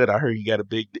doing good. I heard you got a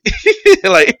big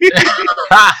like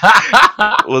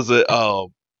was it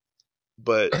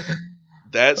but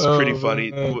that's pretty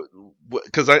funny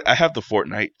because I have the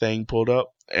Fortnite thing pulled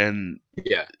up, and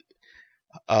yeah.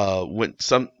 when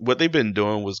what they've been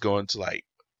doing was going to like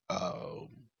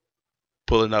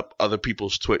pulling up other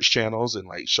people's Twitch channels and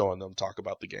like showing them talk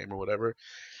about the game or whatever,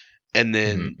 and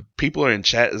then people are in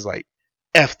chat is like,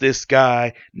 F this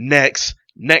guy, next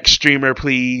streamer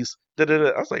please. Da-da-da.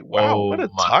 I was like, wow, what a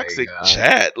toxic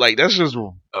chat. Like that's just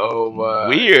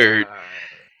weird. God.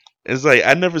 It's like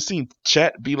I never seen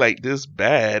chat be like this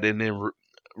bad, and then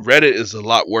Reddit is a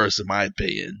lot worse in my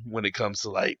opinion when it comes to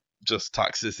like just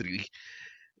toxicity.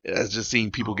 I've just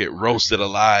seen people get roasted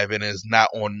alive, and it's not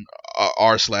on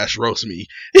r/roast me.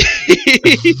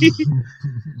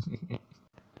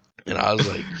 And I was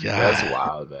like, yeah, that's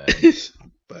wild, man.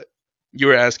 But you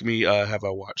were asking me, have I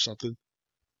watched something?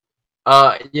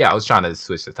 Yeah, I was trying to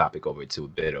switch the topic over to a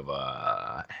bit of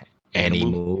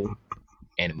Animu.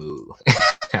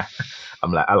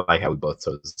 I like how we both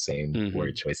chose the same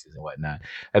word choices and whatnot.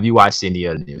 Have you watched any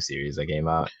of the new series that came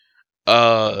out?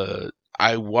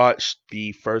 I watched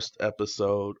the first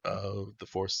episode of the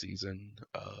 4th season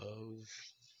of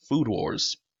Food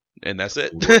Wars, and that's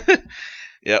it.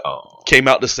 Yep. Came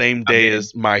out the same day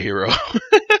as My Hero.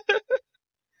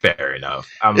 Fair enough.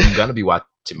 I'm gonna be watching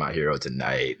My Hero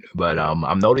tonight, but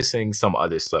I'm noticing some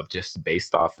other stuff just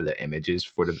based off of the images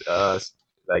for the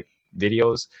like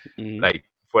videos, like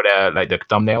for the like the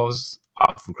thumbnails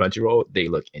off of Crunchyroll. They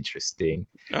look interesting.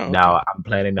 Oh, okay. Now I'm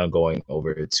planning on going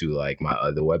over to like my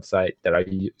other website that I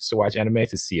used to watch anime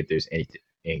to see if there's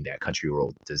anything that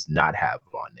Crunchyroll does not have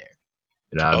on there.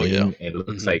 You know what I mean? Yeah. And it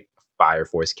looks like Fire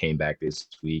Force came back this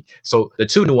week. So the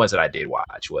two new ones that I did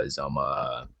watch was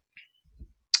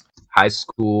High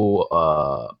School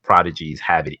Prodigies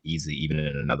Have It Easy Even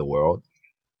in Another World.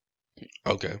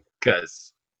 Okay.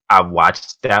 Because I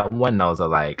watched that one and I was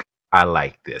like, I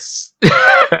like this.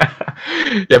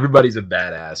 Everybody's a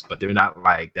badass, but they're not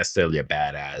like necessarily a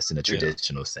badass in a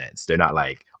traditional sense. They're not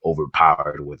like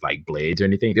overpowered with like blades or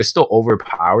anything. They're still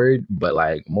overpowered, but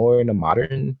like more in a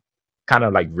modern kind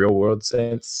of like real world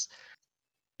sense.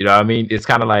 You know what I mean? It's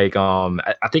kind of like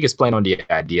I think it's playing on the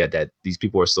idea that these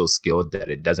people are so skilled that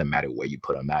it doesn't matter where you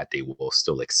put them at, they will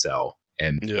still excel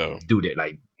and do that,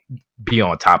 like be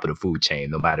on top of the food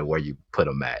chain no matter where you put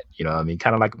them at. You know what I mean?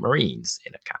 Kind of like Marines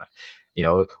in a kind of, you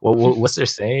know, what's their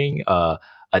saying?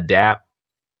 Adapt,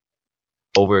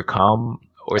 overcome,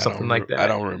 or something like that. I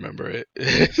don't remember it.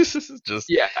 Just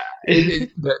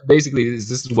basically,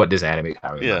 this is what this anime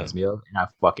kind of reminds me of, and I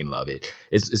fucking love it.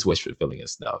 It's wish fulfilling and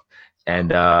stuff.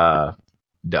 And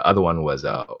the other one was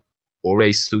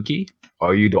Oresuki.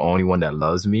 Are you the only one that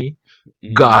loves me?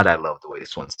 God, I love the way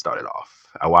this one started off.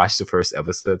 I watched the first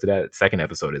episode to that. Second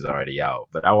episode is already out,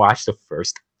 but I watched the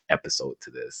first episode to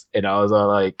this, and I was all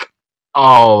like,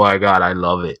 oh my God, I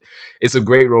love it. It's a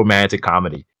great romantic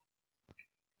comedy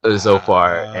so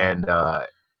far,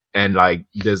 and like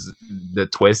this the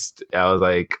twist, I was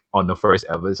like, on the first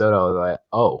episode I was like,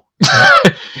 oh,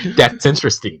 that's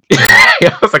interesting.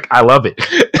 I was like, I love it.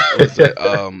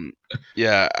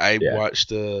 I watched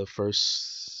the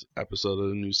first episode of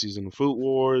the new season of Food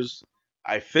Wars.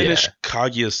 I finished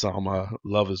Kaguya-sama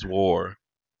Love is War.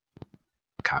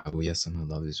 Kaguya-sama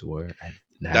Love is War. I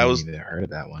haven't even heard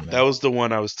of that one. That was the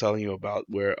one I was telling you about,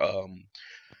 where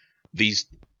these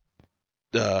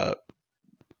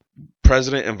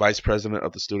president and vice president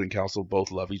of the student council both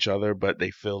love each other, but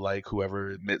they feel like whoever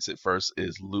admits it first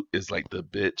is like the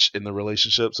bitch in the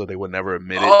relationship, so they would never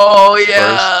admit it. Oh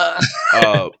yeah.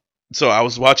 First. So I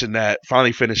was watching that.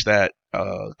 Finally finished that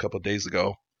a couple of days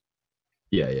ago.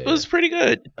 Yeah. It was pretty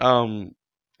good.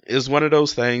 It's one of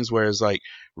those things where it's like,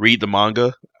 read the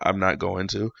manga. I'm not going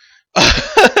to.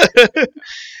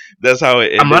 That's how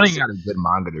it ended. I'm running out of good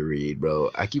manga to read,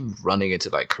 bro. I keep running into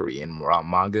like Korean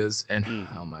mangas, and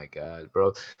oh my God,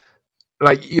 bro.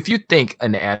 Like, if you think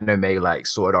an anime like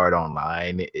Sword Art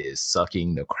Online is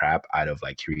sucking the crap out of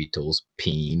like Kirito's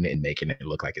peen and making it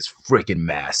look like it's freaking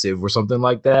massive or something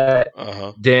like that,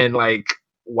 then like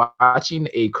watching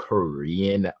a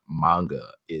Korean manga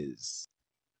is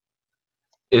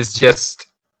just,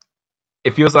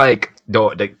 it feels like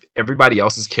everybody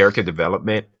else's character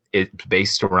development is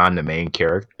based around the main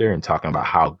character and talking about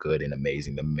how good and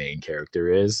amazing the main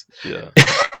character is. Yeah.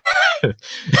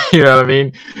 You know what I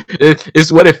mean?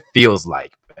 It's what it feels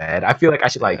like, man. I feel like I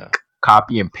should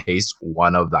copy and paste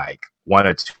one of like one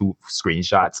or two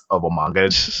screenshots of a manga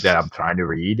that I'm trying to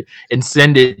read and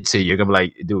send it to you. You're gonna be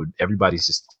like, dude, everybody's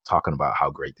just talking about how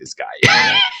great this guy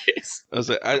is.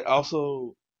 I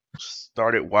also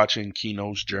started watching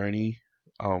Kino's Journey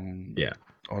Yeah.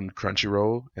 on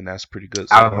Crunchyroll, and that's pretty good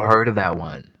so I've far. heard of that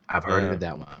one. I've heard Yeah. of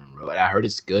that one. I heard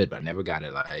it's good, but I never got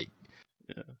it. Like,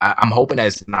 Yeah. I'm hoping that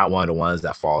it's not one of the ones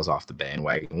that falls off the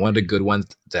bandwagon. One of the good ones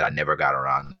that I never got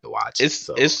around to watch.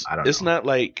 So I don't know. It's not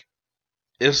like,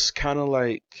 it's kind of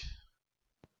like,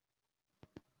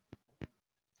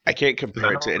 I can't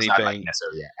compare it to It's not like anything.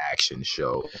 necessarily an action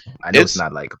show. I know it's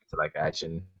not like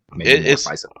action. Maybe more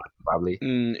slice of life, probably.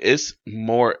 It's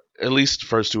more, at least the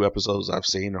first two episodes I've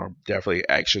seen are definitely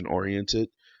action oriented.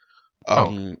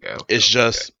 It's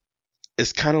just,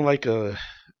 it's kind of like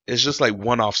it's just like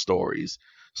one-off stories.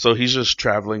 So he's just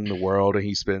traveling the world, and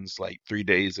he spends like 3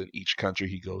 days in each country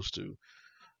he goes to.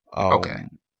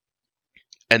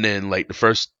 And then like the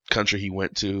first country he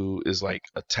went to is like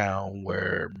a town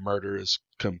where murder is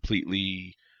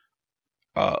completely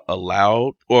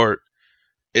allowed, or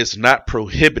it's not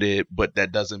prohibited, but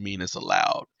that doesn't mean it's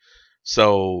allowed.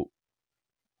 So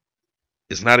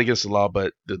it's not against the law,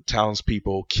 but the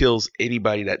townspeople kills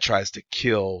anybody that tries to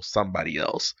kill somebody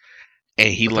else.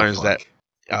 And he learns that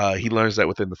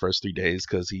within the first 3 days,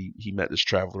 because he met this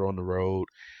traveler on the road,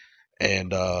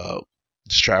 and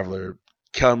this traveler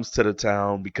comes to the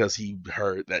town because he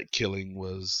heard that killing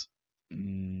was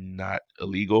not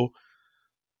illegal.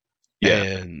 Yeah.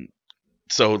 And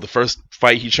so the first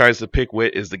fight he tries to pick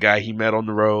with is the guy he met on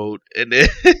the road, and then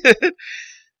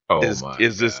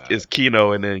is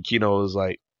Kino, and then Kino is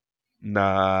like,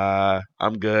 nah,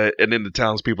 I'm good. And then the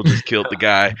townspeople just killed the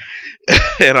guy.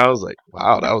 And I was like,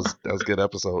 wow, that was a good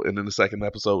episode. And then the second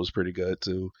episode was pretty good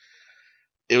too.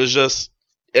 It was just,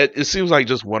 it seems like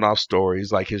just one-off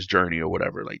stories, like his journey or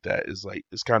whatever, like that. Is like,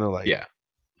 it's kind of like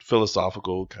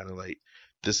philosophical, kind of like,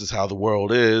 this is how the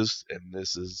world is, and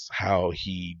this is how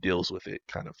he deals with it,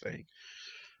 kind of thing.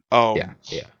 Yeah.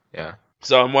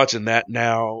 So I'm watching that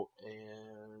now,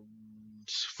 and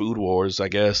Food Wars, I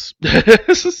guess.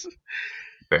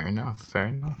 Fair enough.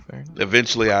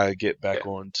 Eventually, I get back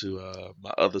on to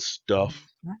my other stuff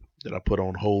that I put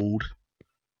on hold.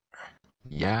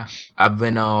 Yeah, I've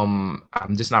been I'm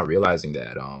just not realizing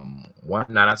that one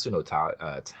Nanatsu no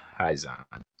Taizai.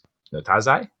 No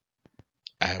Taizai?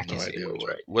 I have no idea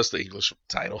what's the English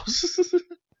title.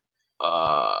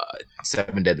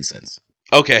 7 Deadly Sins.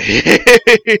 Okay.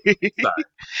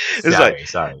 Sorry.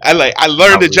 I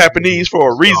learned the Japanese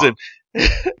for a reason.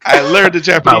 I learned the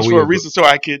Japanese for a reason so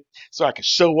I could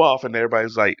show off, and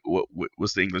everybody's like,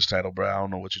 what's the English title, bro? I don't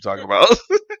know what you're talking about.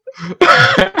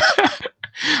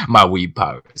 My weed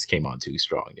powers came on too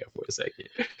strong there for a second.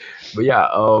 But yeah,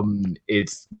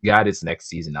 it's got its next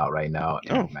season out right now,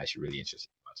 and I'm actually really interested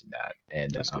in watching that.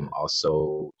 And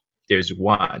also, there's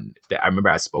one that I remember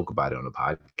I spoke about it on the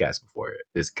podcast before.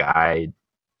 This guy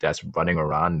that's running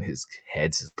around, his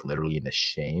head's literally in the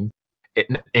shape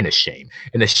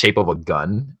of a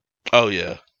gun. Oh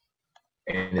yeah.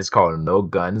 And it's called No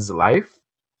Guns Life.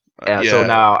 So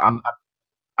now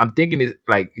I'm thinking it's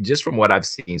like, just from what I've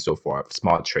seen so far,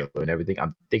 small trailer and everything,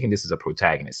 I'm thinking this is a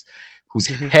protagonist whose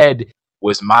head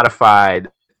was modified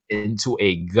into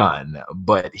a gun,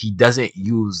 but he doesn't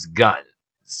use guns.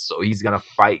 So he's gonna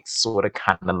fight sort of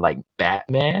kind of like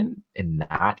Batman and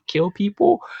not kill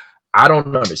people. I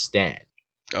don't understand.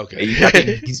 Okay.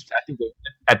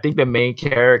 I think the main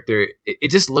character, it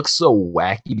just looks so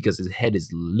wacky because his head is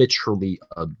literally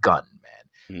a gun,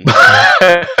 man.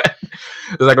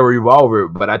 It's like a revolver.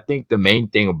 But I think the main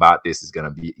thing about this is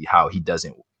gonna be how he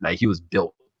doesn't, like, he was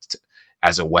built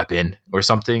as a weapon or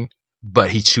something, but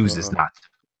he chooses not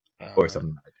to, or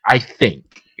something. I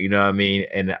think, you know what I mean?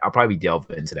 And I'll probably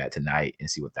delve into that tonight and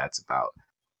see what that's about.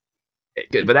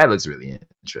 But that looks really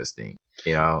interesting,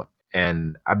 you know.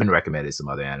 And I've been recommended some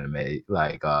other anime,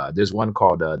 like there's one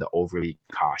called the Overly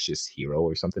Cautious Hero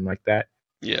or something like that.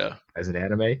 Yeah, as an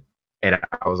anime, and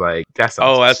I was like, "That's."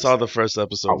 I saw the first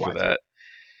episode for that.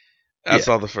 I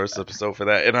saw the first episode for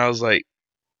that, and I was like,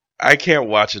 I can't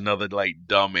watch another like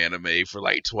dumb anime for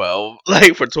like 12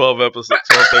 episodes,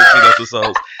 13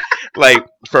 episodes. Like,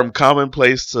 from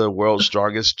Commonplace to World's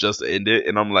Strongest just ended,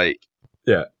 and I'm like,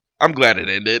 yeah, I'm glad it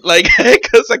ended, like,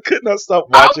 because I could not stop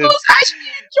watching. I was actually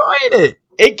enjoying it.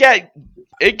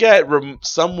 It got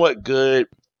somewhat good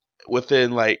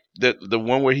within like the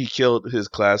one where he killed his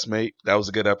classmate. That was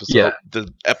a good episode. Yeah. The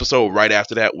episode right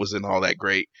after that wasn't all that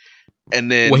great.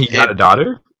 And then when he got a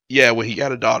daughter. Yeah, when he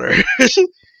got a daughter.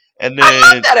 And then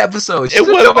I love that episode.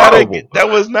 That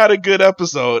was not a good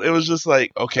episode. It was just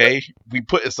like, okay, we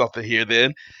put something here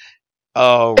then.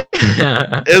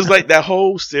 It's like that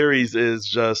whole series is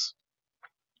just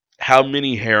how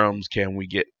many harems can we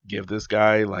give this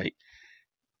guy? Like,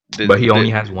 But he only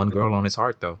has one girl on his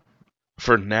heart, though.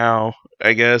 for now,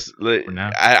 I guess. For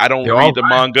now, I don't they're all read the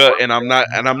vying manga, for and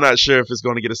I'm not sure if it's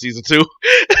going to get a season 2.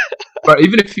 But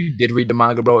even if you did read the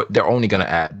manga, bro, they're only gonna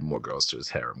add more girls to his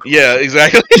harem. Yeah,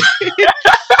 exactly.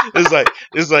 it's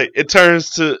like it turns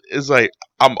to it's like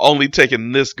I'm only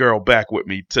taking this girl back with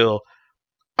me till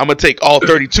I'm gonna take all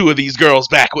 32 of these girls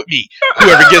back with me.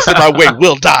 Whoever gets in my way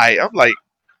will die. I'm like,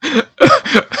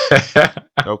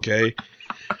 okay,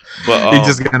 but He's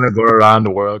just gonna go around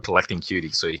the world collecting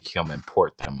cuties so he can come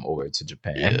import them over to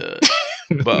Japan. Yeah,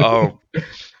 but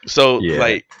so Yeah.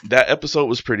 like that episode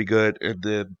was pretty good, and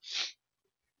then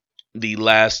the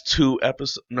last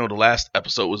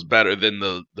episode was better than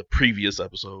the previous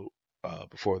episode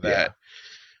before that.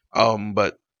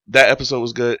 But that episode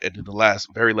was good, and then the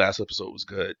very last episode was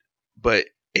good, but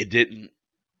it didn't.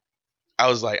 I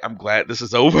was like, I'm glad this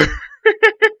is over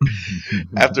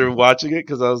after watching it,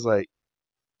 because I was like,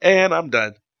 and I'm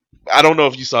done. I don't know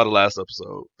if you saw the last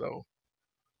episode though.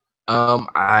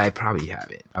 I probably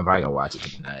haven't. I'm probably gonna watch it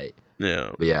tonight.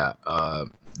 Yeah. But yeah,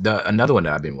 another one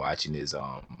that I've been watching is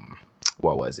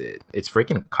what was it? It's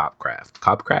freaking Copcraft.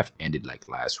 Copcraft ended like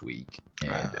last week,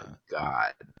 and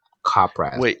God,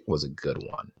 Copcraft was a good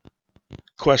one.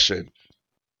 Question.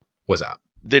 What's up?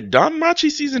 Did Danmachi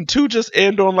season 2 just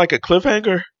end on like a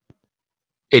cliffhanger?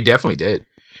 It definitely did.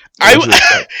 I was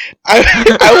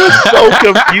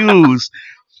so confused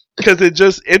because it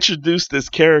just introduced this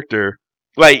character.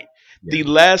 Like the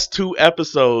last 2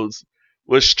 episodes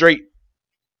was straight.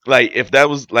 Like if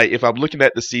I'm looking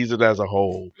at the season as a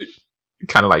whole,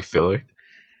 kind of like filler.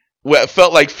 Well, it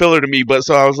felt like filler to me, but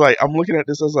so I was like, I'm looking at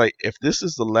this. I was like, if this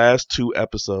is the last 2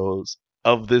 episodes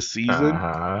of this season,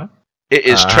 it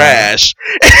is trash.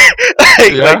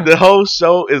 Like the whole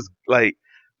show is like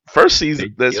first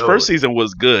season. This first season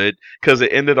was good because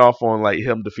it ended off on like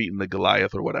him defeating the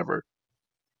Goliath or whatever.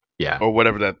 Yeah, or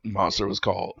whatever that monster was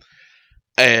called,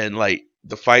 and like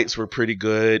the fights were pretty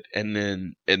good. And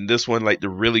then in this one, like the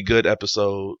really good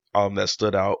episode that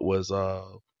stood out was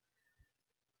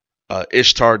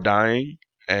Ishtar dying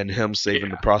and him saving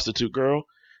the prostitute girl.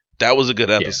 That was a good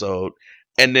episode.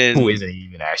 And then who isn't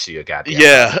even actually a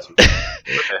goddamn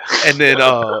and then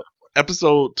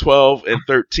episode 12 and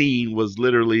 13 was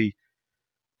literally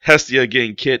Hestia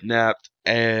getting kidnapped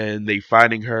and they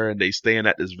finding her and they staying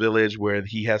at this village where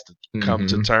he has to come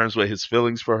to terms with his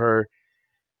feelings for her.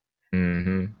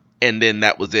 And then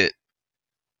that was it.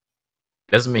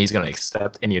 Doesn't mean he's gonna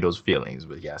accept any of those feelings,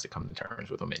 but he has to come to terms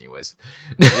with them anyways.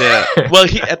 Yeah. Well,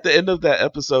 he at the end of that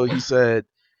episode he said,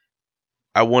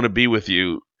 "I want to be with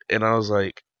you," and I was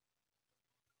like,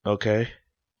 "Okay."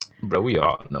 Bro, we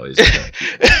all know it's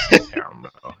terrible,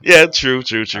 bro. Yeah, true.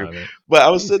 But I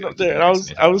was sitting up there and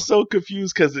I was so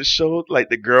confused because it showed like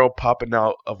the girl popping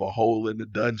out of a hole in the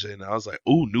dungeon. I was like,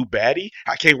 "Ooh, new baddie!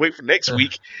 I can't wait for next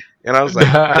week." And I was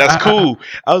like, "That's cool."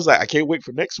 I was like, "I can't wait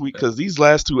for next week because these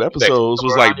last 2 episodes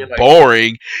was like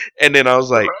boring." And then I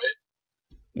was like,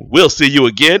 "We'll see you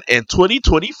again in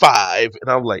 2025."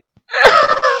 And I'm like,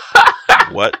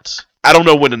 "What?" I don't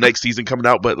know when the next season coming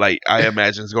out, but like I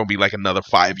imagine it's gonna be like another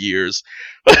 5 years.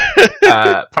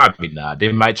 Probably not.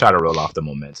 They might try to roll off the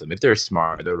momentum. If they're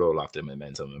smart, they'll roll off the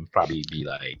momentum and probably be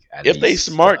like. If they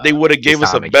smart, they would have gave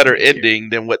us a better ending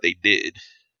than what they did.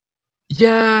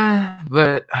 Yeah,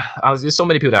 but there's so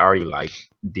many people that already like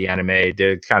the anime.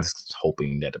 They're kind of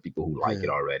hoping that the people who like it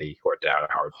already, or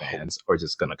diehard fans, are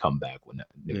just gonna come back when the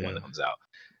new one comes out.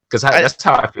 Because that's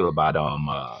how I feel about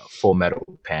Full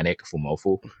Metal Panic,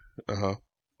 Fumofu.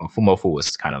 Fumofu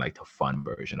was kind of like the fun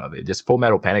version of it. Just Full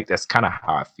Metal Panic, that's kind of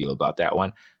how I feel about that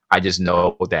one. I just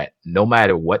know that no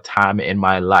matter what time in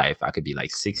my life, I could be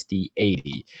like 60,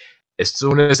 80. As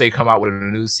soon as they come out with a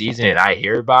new season and I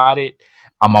hear about it,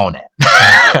 I'm on it.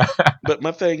 But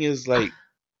my thing is like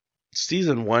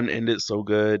season 1 ended so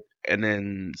good, and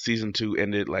then season 2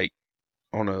 ended like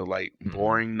on a like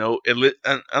boring note.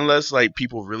 Unless like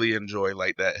people really enjoy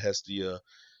like that Hestia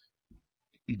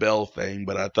Bell thing,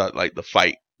 but I thought like the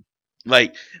fight,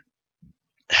 like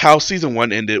how season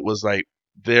 1 ended was like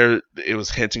it was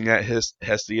hinting at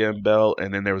Hestia and Bell,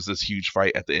 and then there was this huge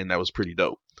fight at the end that was pretty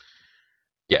dope.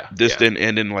 Yeah, this didn't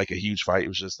end in like a huge fight. It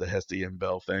was just the Hestia and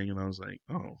Bell thing, and I was like,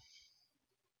 oh,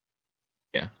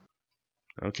 yeah,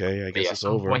 okay, I guess it's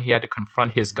over. Point he had to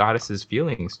confront his goddess's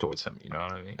feelings towards him. You know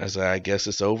what I mean? I guess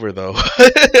it's over though.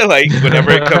 Like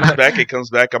whenever it comes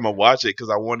back, I'm gonna watch it because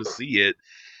I want to see it.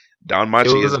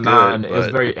 Danmachi is good. It was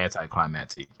a very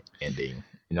anticlimactic ending.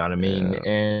 You know what I mean?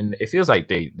 Yeah. And it feels like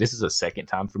this is a second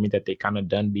time for me that they kind of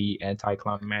done the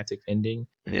anticlimactic ending.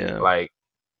 Yeah. Like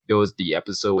it was the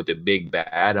episode with the big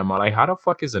bad. I'm like, how the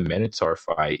fuck is a Minotaur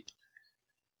fight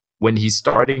when he's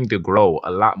starting to grow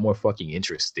a lot more fucking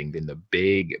interesting than the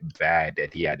big bad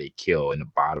that he had to kill in the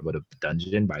bottom of the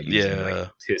dungeon by using like Yeah.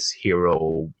 his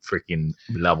hero freaking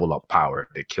level up power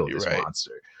to kill You're this right.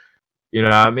 monster. You know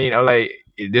what I mean? I'm like,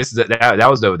 that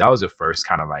was the first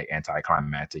kind of like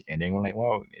anticlimactic ending. I'm like,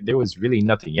 well, there was really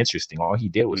nothing interesting. All he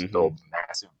did was throw a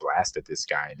massive blast at this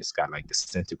guy, and this guy like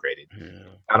disintegrated. Yeah.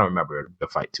 I don't remember the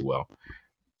fight too well.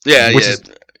 Yeah.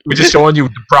 Which is showing you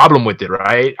the problem with it,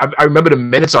 right? I remember the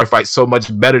Minotaur fight so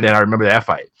much better than I remember that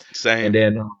fight. Same.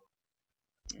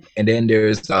 And then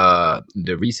there's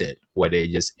the recent where they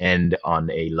just end on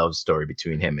a love story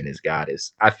between him and his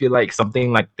goddess. I feel like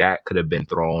something like that could have been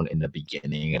thrown in the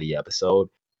beginning of the episode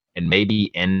and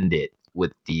maybe end it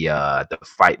with the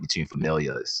fight between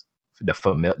familiars. You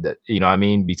know what I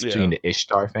mean? Between the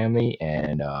Ishtar family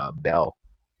and Bel.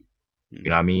 You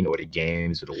know what I mean? Or the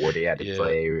games or the war they had to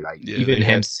play. Or like even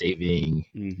him saving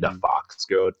the Fox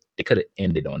girl. They could have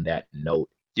ended on that note.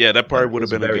 Yeah, that probably would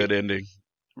have been a good ending.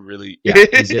 Really. Yeah,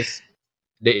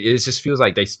 it just feels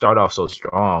like they start off so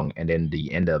strong and then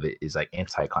the end of it is like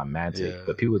anticlimactic.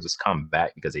 But people just come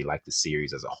back because they like the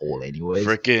series as a whole anyway.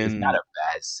 It's not a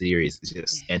bad series. It's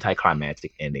just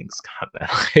anticlimactic endings.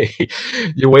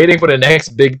 You're waiting for the next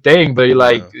big thing, but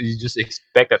you just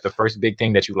expect that the first big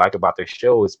thing that you like about the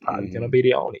show is probably gonna be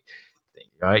the only thing,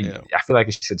 right? Yeah. I feel like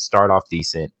it should start off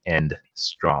decent, end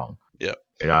strong. Yeah.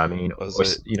 You know what I mean?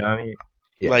 You know what I mean?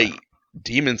 Yeah. Like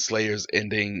Demon Slayer's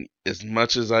ending, as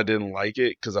much as I didn't like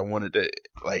it because I wanted to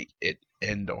like it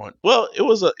end on. Well, it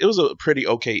was a pretty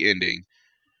okay ending.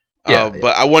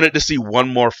 But I wanted to see one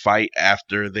more fight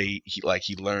after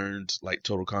he learned like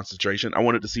total concentration. I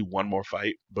wanted to see one more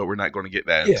fight, but we're not going to get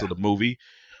that until the movie.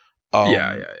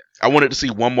 I wanted to see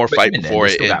one more fight before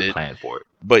it ended. Planned for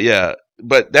it.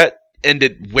 But that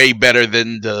ended way better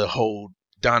than the whole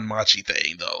Don Machi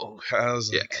thing, though. I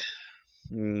was like.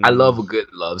 I love a good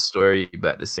love story,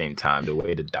 but at the same time, the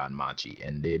way the Don Machi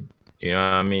ended, you know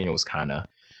what I mean? It was kind of...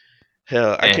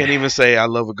 Hell, I can't even say I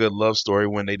love a good love story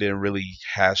when they didn't really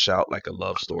hash out like a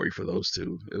love story for those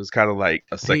two. It was kind of like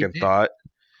a second thought.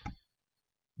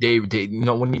 They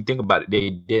when you think about it,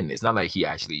 they didn't. It's not like he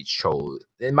actually chose.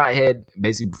 In my head,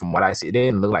 basically from what I see, it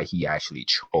didn't look like he actually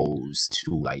chose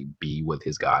to like be with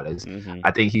his goddess.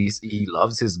 I think he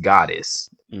loves his goddess.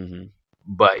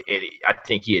 But I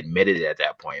think he admitted it at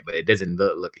that point. But it doesn't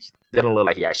look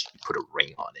like he actually put a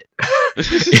ring on it.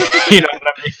 You know what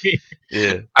I mean?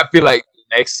 Yeah. I feel like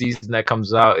next season that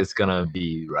comes out, it's gonna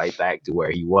be right back to where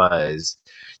he was,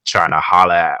 trying to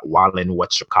holler at Wallen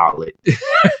whatchamacallit.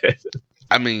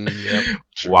 I mean,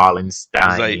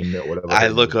 Wallenstein. Like, whatever I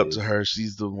look up to her.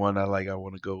 She's the one I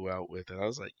want to go out with, and I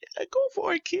was like, "Yeah, go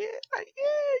for it, kid. Like,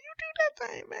 yeah, you do that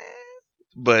thing, man."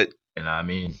 But you know what I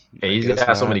mean? And he's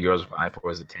got so many girls vying for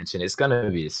his attention. It's gonna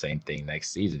be the same thing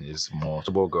next season. There's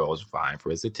multiple girls vying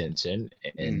for his attention,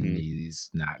 and he's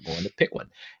not going to pick one.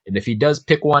 And if he does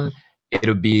pick one, it's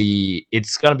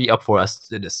gonna be up for us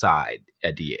to decide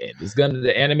at the end.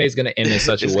 The anime is gonna end in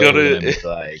such a way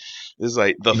it's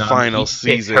like the final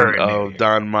season of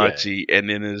Don Machi, and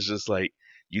then it's just like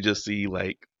you just see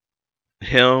like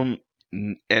him.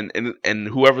 And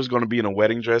whoever's going to be in a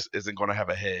wedding dress isn't going to have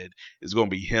a head. It's going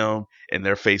to be him, and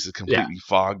their face is completely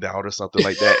fogged out or something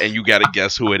like that. And you got to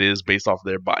guess who it is based off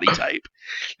their body type.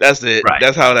 That's it. Right.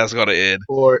 That's how that's going to end.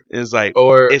 It's like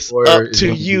it's up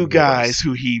to you guys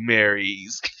who he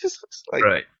marries. Like,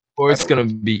 right. Or it's gonna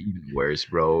be even worse,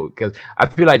 bro. Because I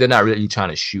feel like they're not really trying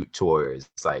to shoot towards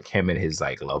like him and his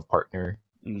like love partner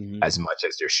as much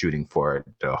as they're shooting for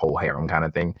the whole harem kind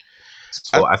of thing.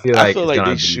 So I feel like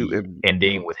it's gonna be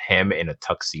ending with him in a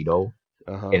tuxedo,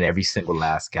 and every single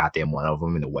last goddamn one of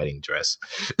them in a wedding dress.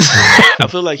 I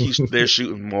feel like they're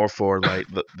shooting more for like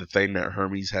the thing that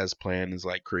Hermes has planned is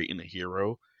like creating a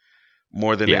hero,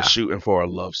 more than they're shooting for a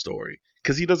love story,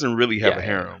 because he doesn't really have a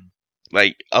harem.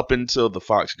 Like up until the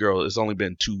Fox girl, it's only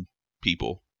been 2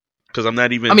 people. Because I'm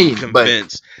not even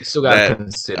convinced. But you still gotta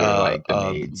consider like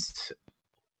the maids.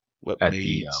 What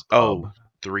maids?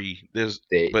 3.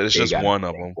 But it's just one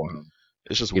of them.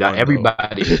 It's just one.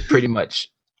 Everybody, pretty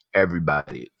much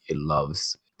everybody,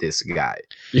 loves this guy.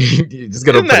 Just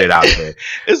gonna put it out there.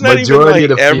 It's not majority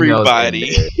even like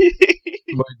everybody.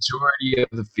 Majority of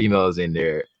the females in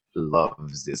there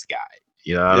loves this guy.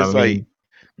 You know what I mean?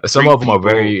 Some of them are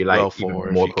very like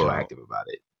even more proactive about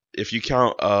it. If you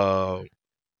count,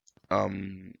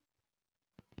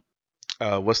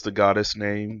 What's the goddess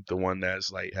name? The one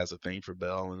that's like has a thing for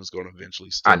Belle and is going to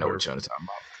eventually I steal know her. what you're talking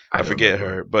about. I I don't forget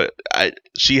remember her, but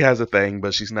she has a thing,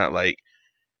 but she's not like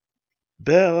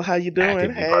Belle. How you doing?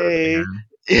 actively part of the Hey. harem.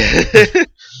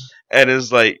 And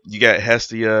it's like you got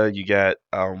Hestia, you got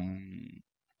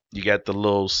the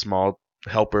little small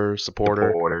helper supporter.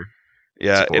 Supporter,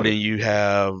 Yeah, and then supporter. you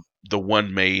have the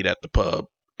one maid at the pub,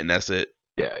 and that's it.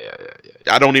 Yeah.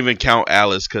 I don't even count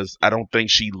Alice because I don't think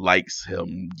she likes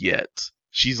him yet.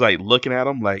 She's like looking at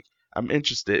him like I'm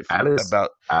interested Alice,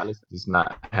 about Alice does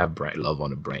not have bright love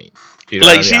on the brain. You know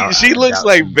what like I mean? she I looks doubt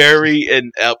like very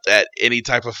inept at any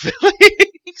type of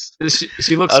feelings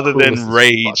she looks other than clueless as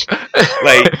rage. fuck.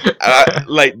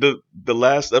 Like the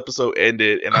last episode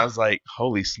ended, and I was like,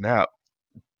 holy snap!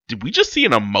 Did we just see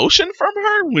an emotion from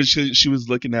her when she was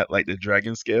looking at like the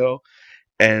dragon scale?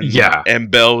 and Yeah. and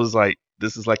Belle was like,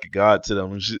 "This is like a god to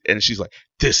them," and she's like,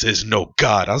 "This is no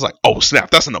god." I was like, "Oh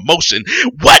snap, that's an emotion."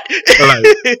 What? Like,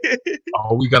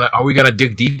 are we gonna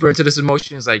dig deeper into this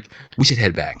emotion? It's like we should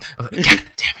head back. I'm like, God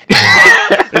damn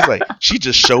It's like it. she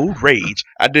just showed rage.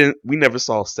 We never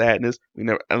saw sadness. We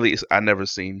never, at least I never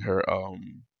seen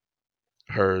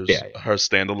Yeah, her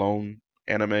standalone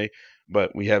anime,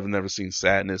 but we have never seen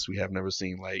sadness. We have never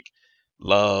seen like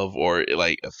love or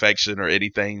like affection or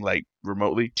anything like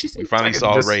remotely. she We seems finally like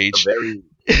saw just a rage. very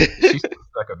she seems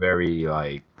like a very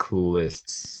like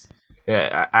clueless.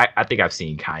 Yeah, I think I've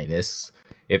seen kindness,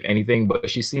 if anything, but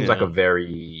she seems like a Yeah,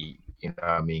 very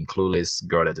clueless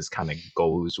girl that just kind of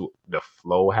goes with the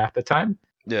flow half the time.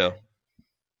 yeah,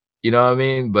 You know what I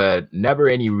mean? But never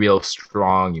any real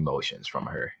strong emotions from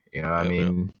her. You know what I yep,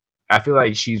 yep, mean? I feel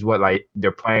like she's what like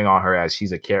they're playing on her as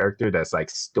she's a character that's like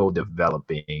still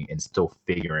developing and still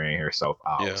figuring herself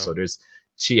out. yeah. So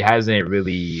she hasn't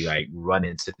really like run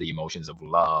into the emotions of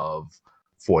love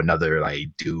for another like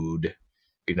dude.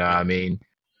 You know what I Yeah, mean?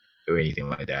 Or anything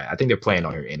like that. I think they're playing yeah,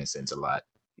 on her innocence a lot.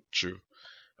 true.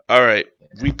 All right,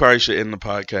 we probably should end the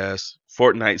podcast.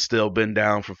 Fortnite's still been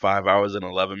down for 5 hours and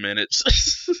 11 minutes.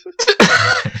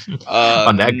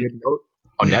 on that n- good note,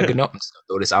 I'm just gonna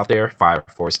throw this out there. Fire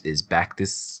Force is back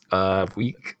this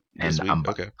week, this and week, I'm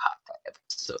about to okay, pop that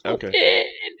episode okay, open.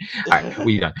 All right,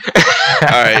 we done.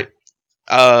 all right.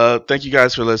 Thank you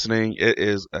guys for listening. It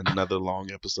is another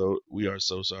long episode. We are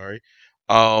so sorry.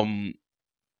 Um,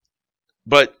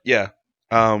 but yeah,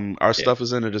 our Yeah, stuff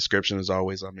is in the description as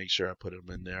always. I'll make sure I put them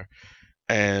in there.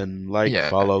 And like, yeah,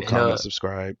 follow, and comment,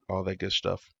 subscribe, all that good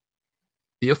stuff.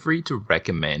 feel free to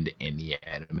recommend any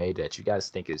anime that you guys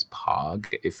think is pog.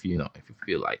 If if you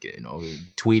feel like it,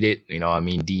 tweet it.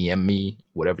 DM me,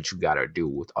 whatever you gotta do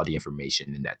with all the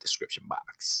information in that description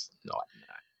box. No,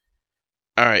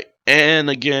 All right, and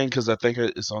again, because I think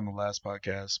it's on the last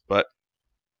podcast, but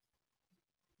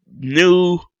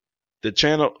new the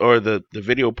channel or the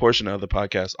video portion of the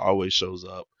podcast always shows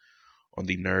up on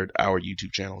the Nerd Hour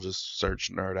YouTube channel. Just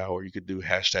search Nerd Hour. You could do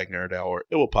hashtag Nerd Hour.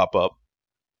 It will pop up.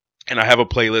 And I have a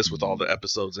playlist with all the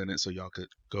episodes in it so y'all could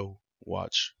go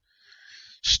watch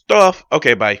stuff.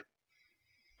 Okay, bye.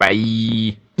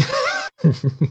 bye.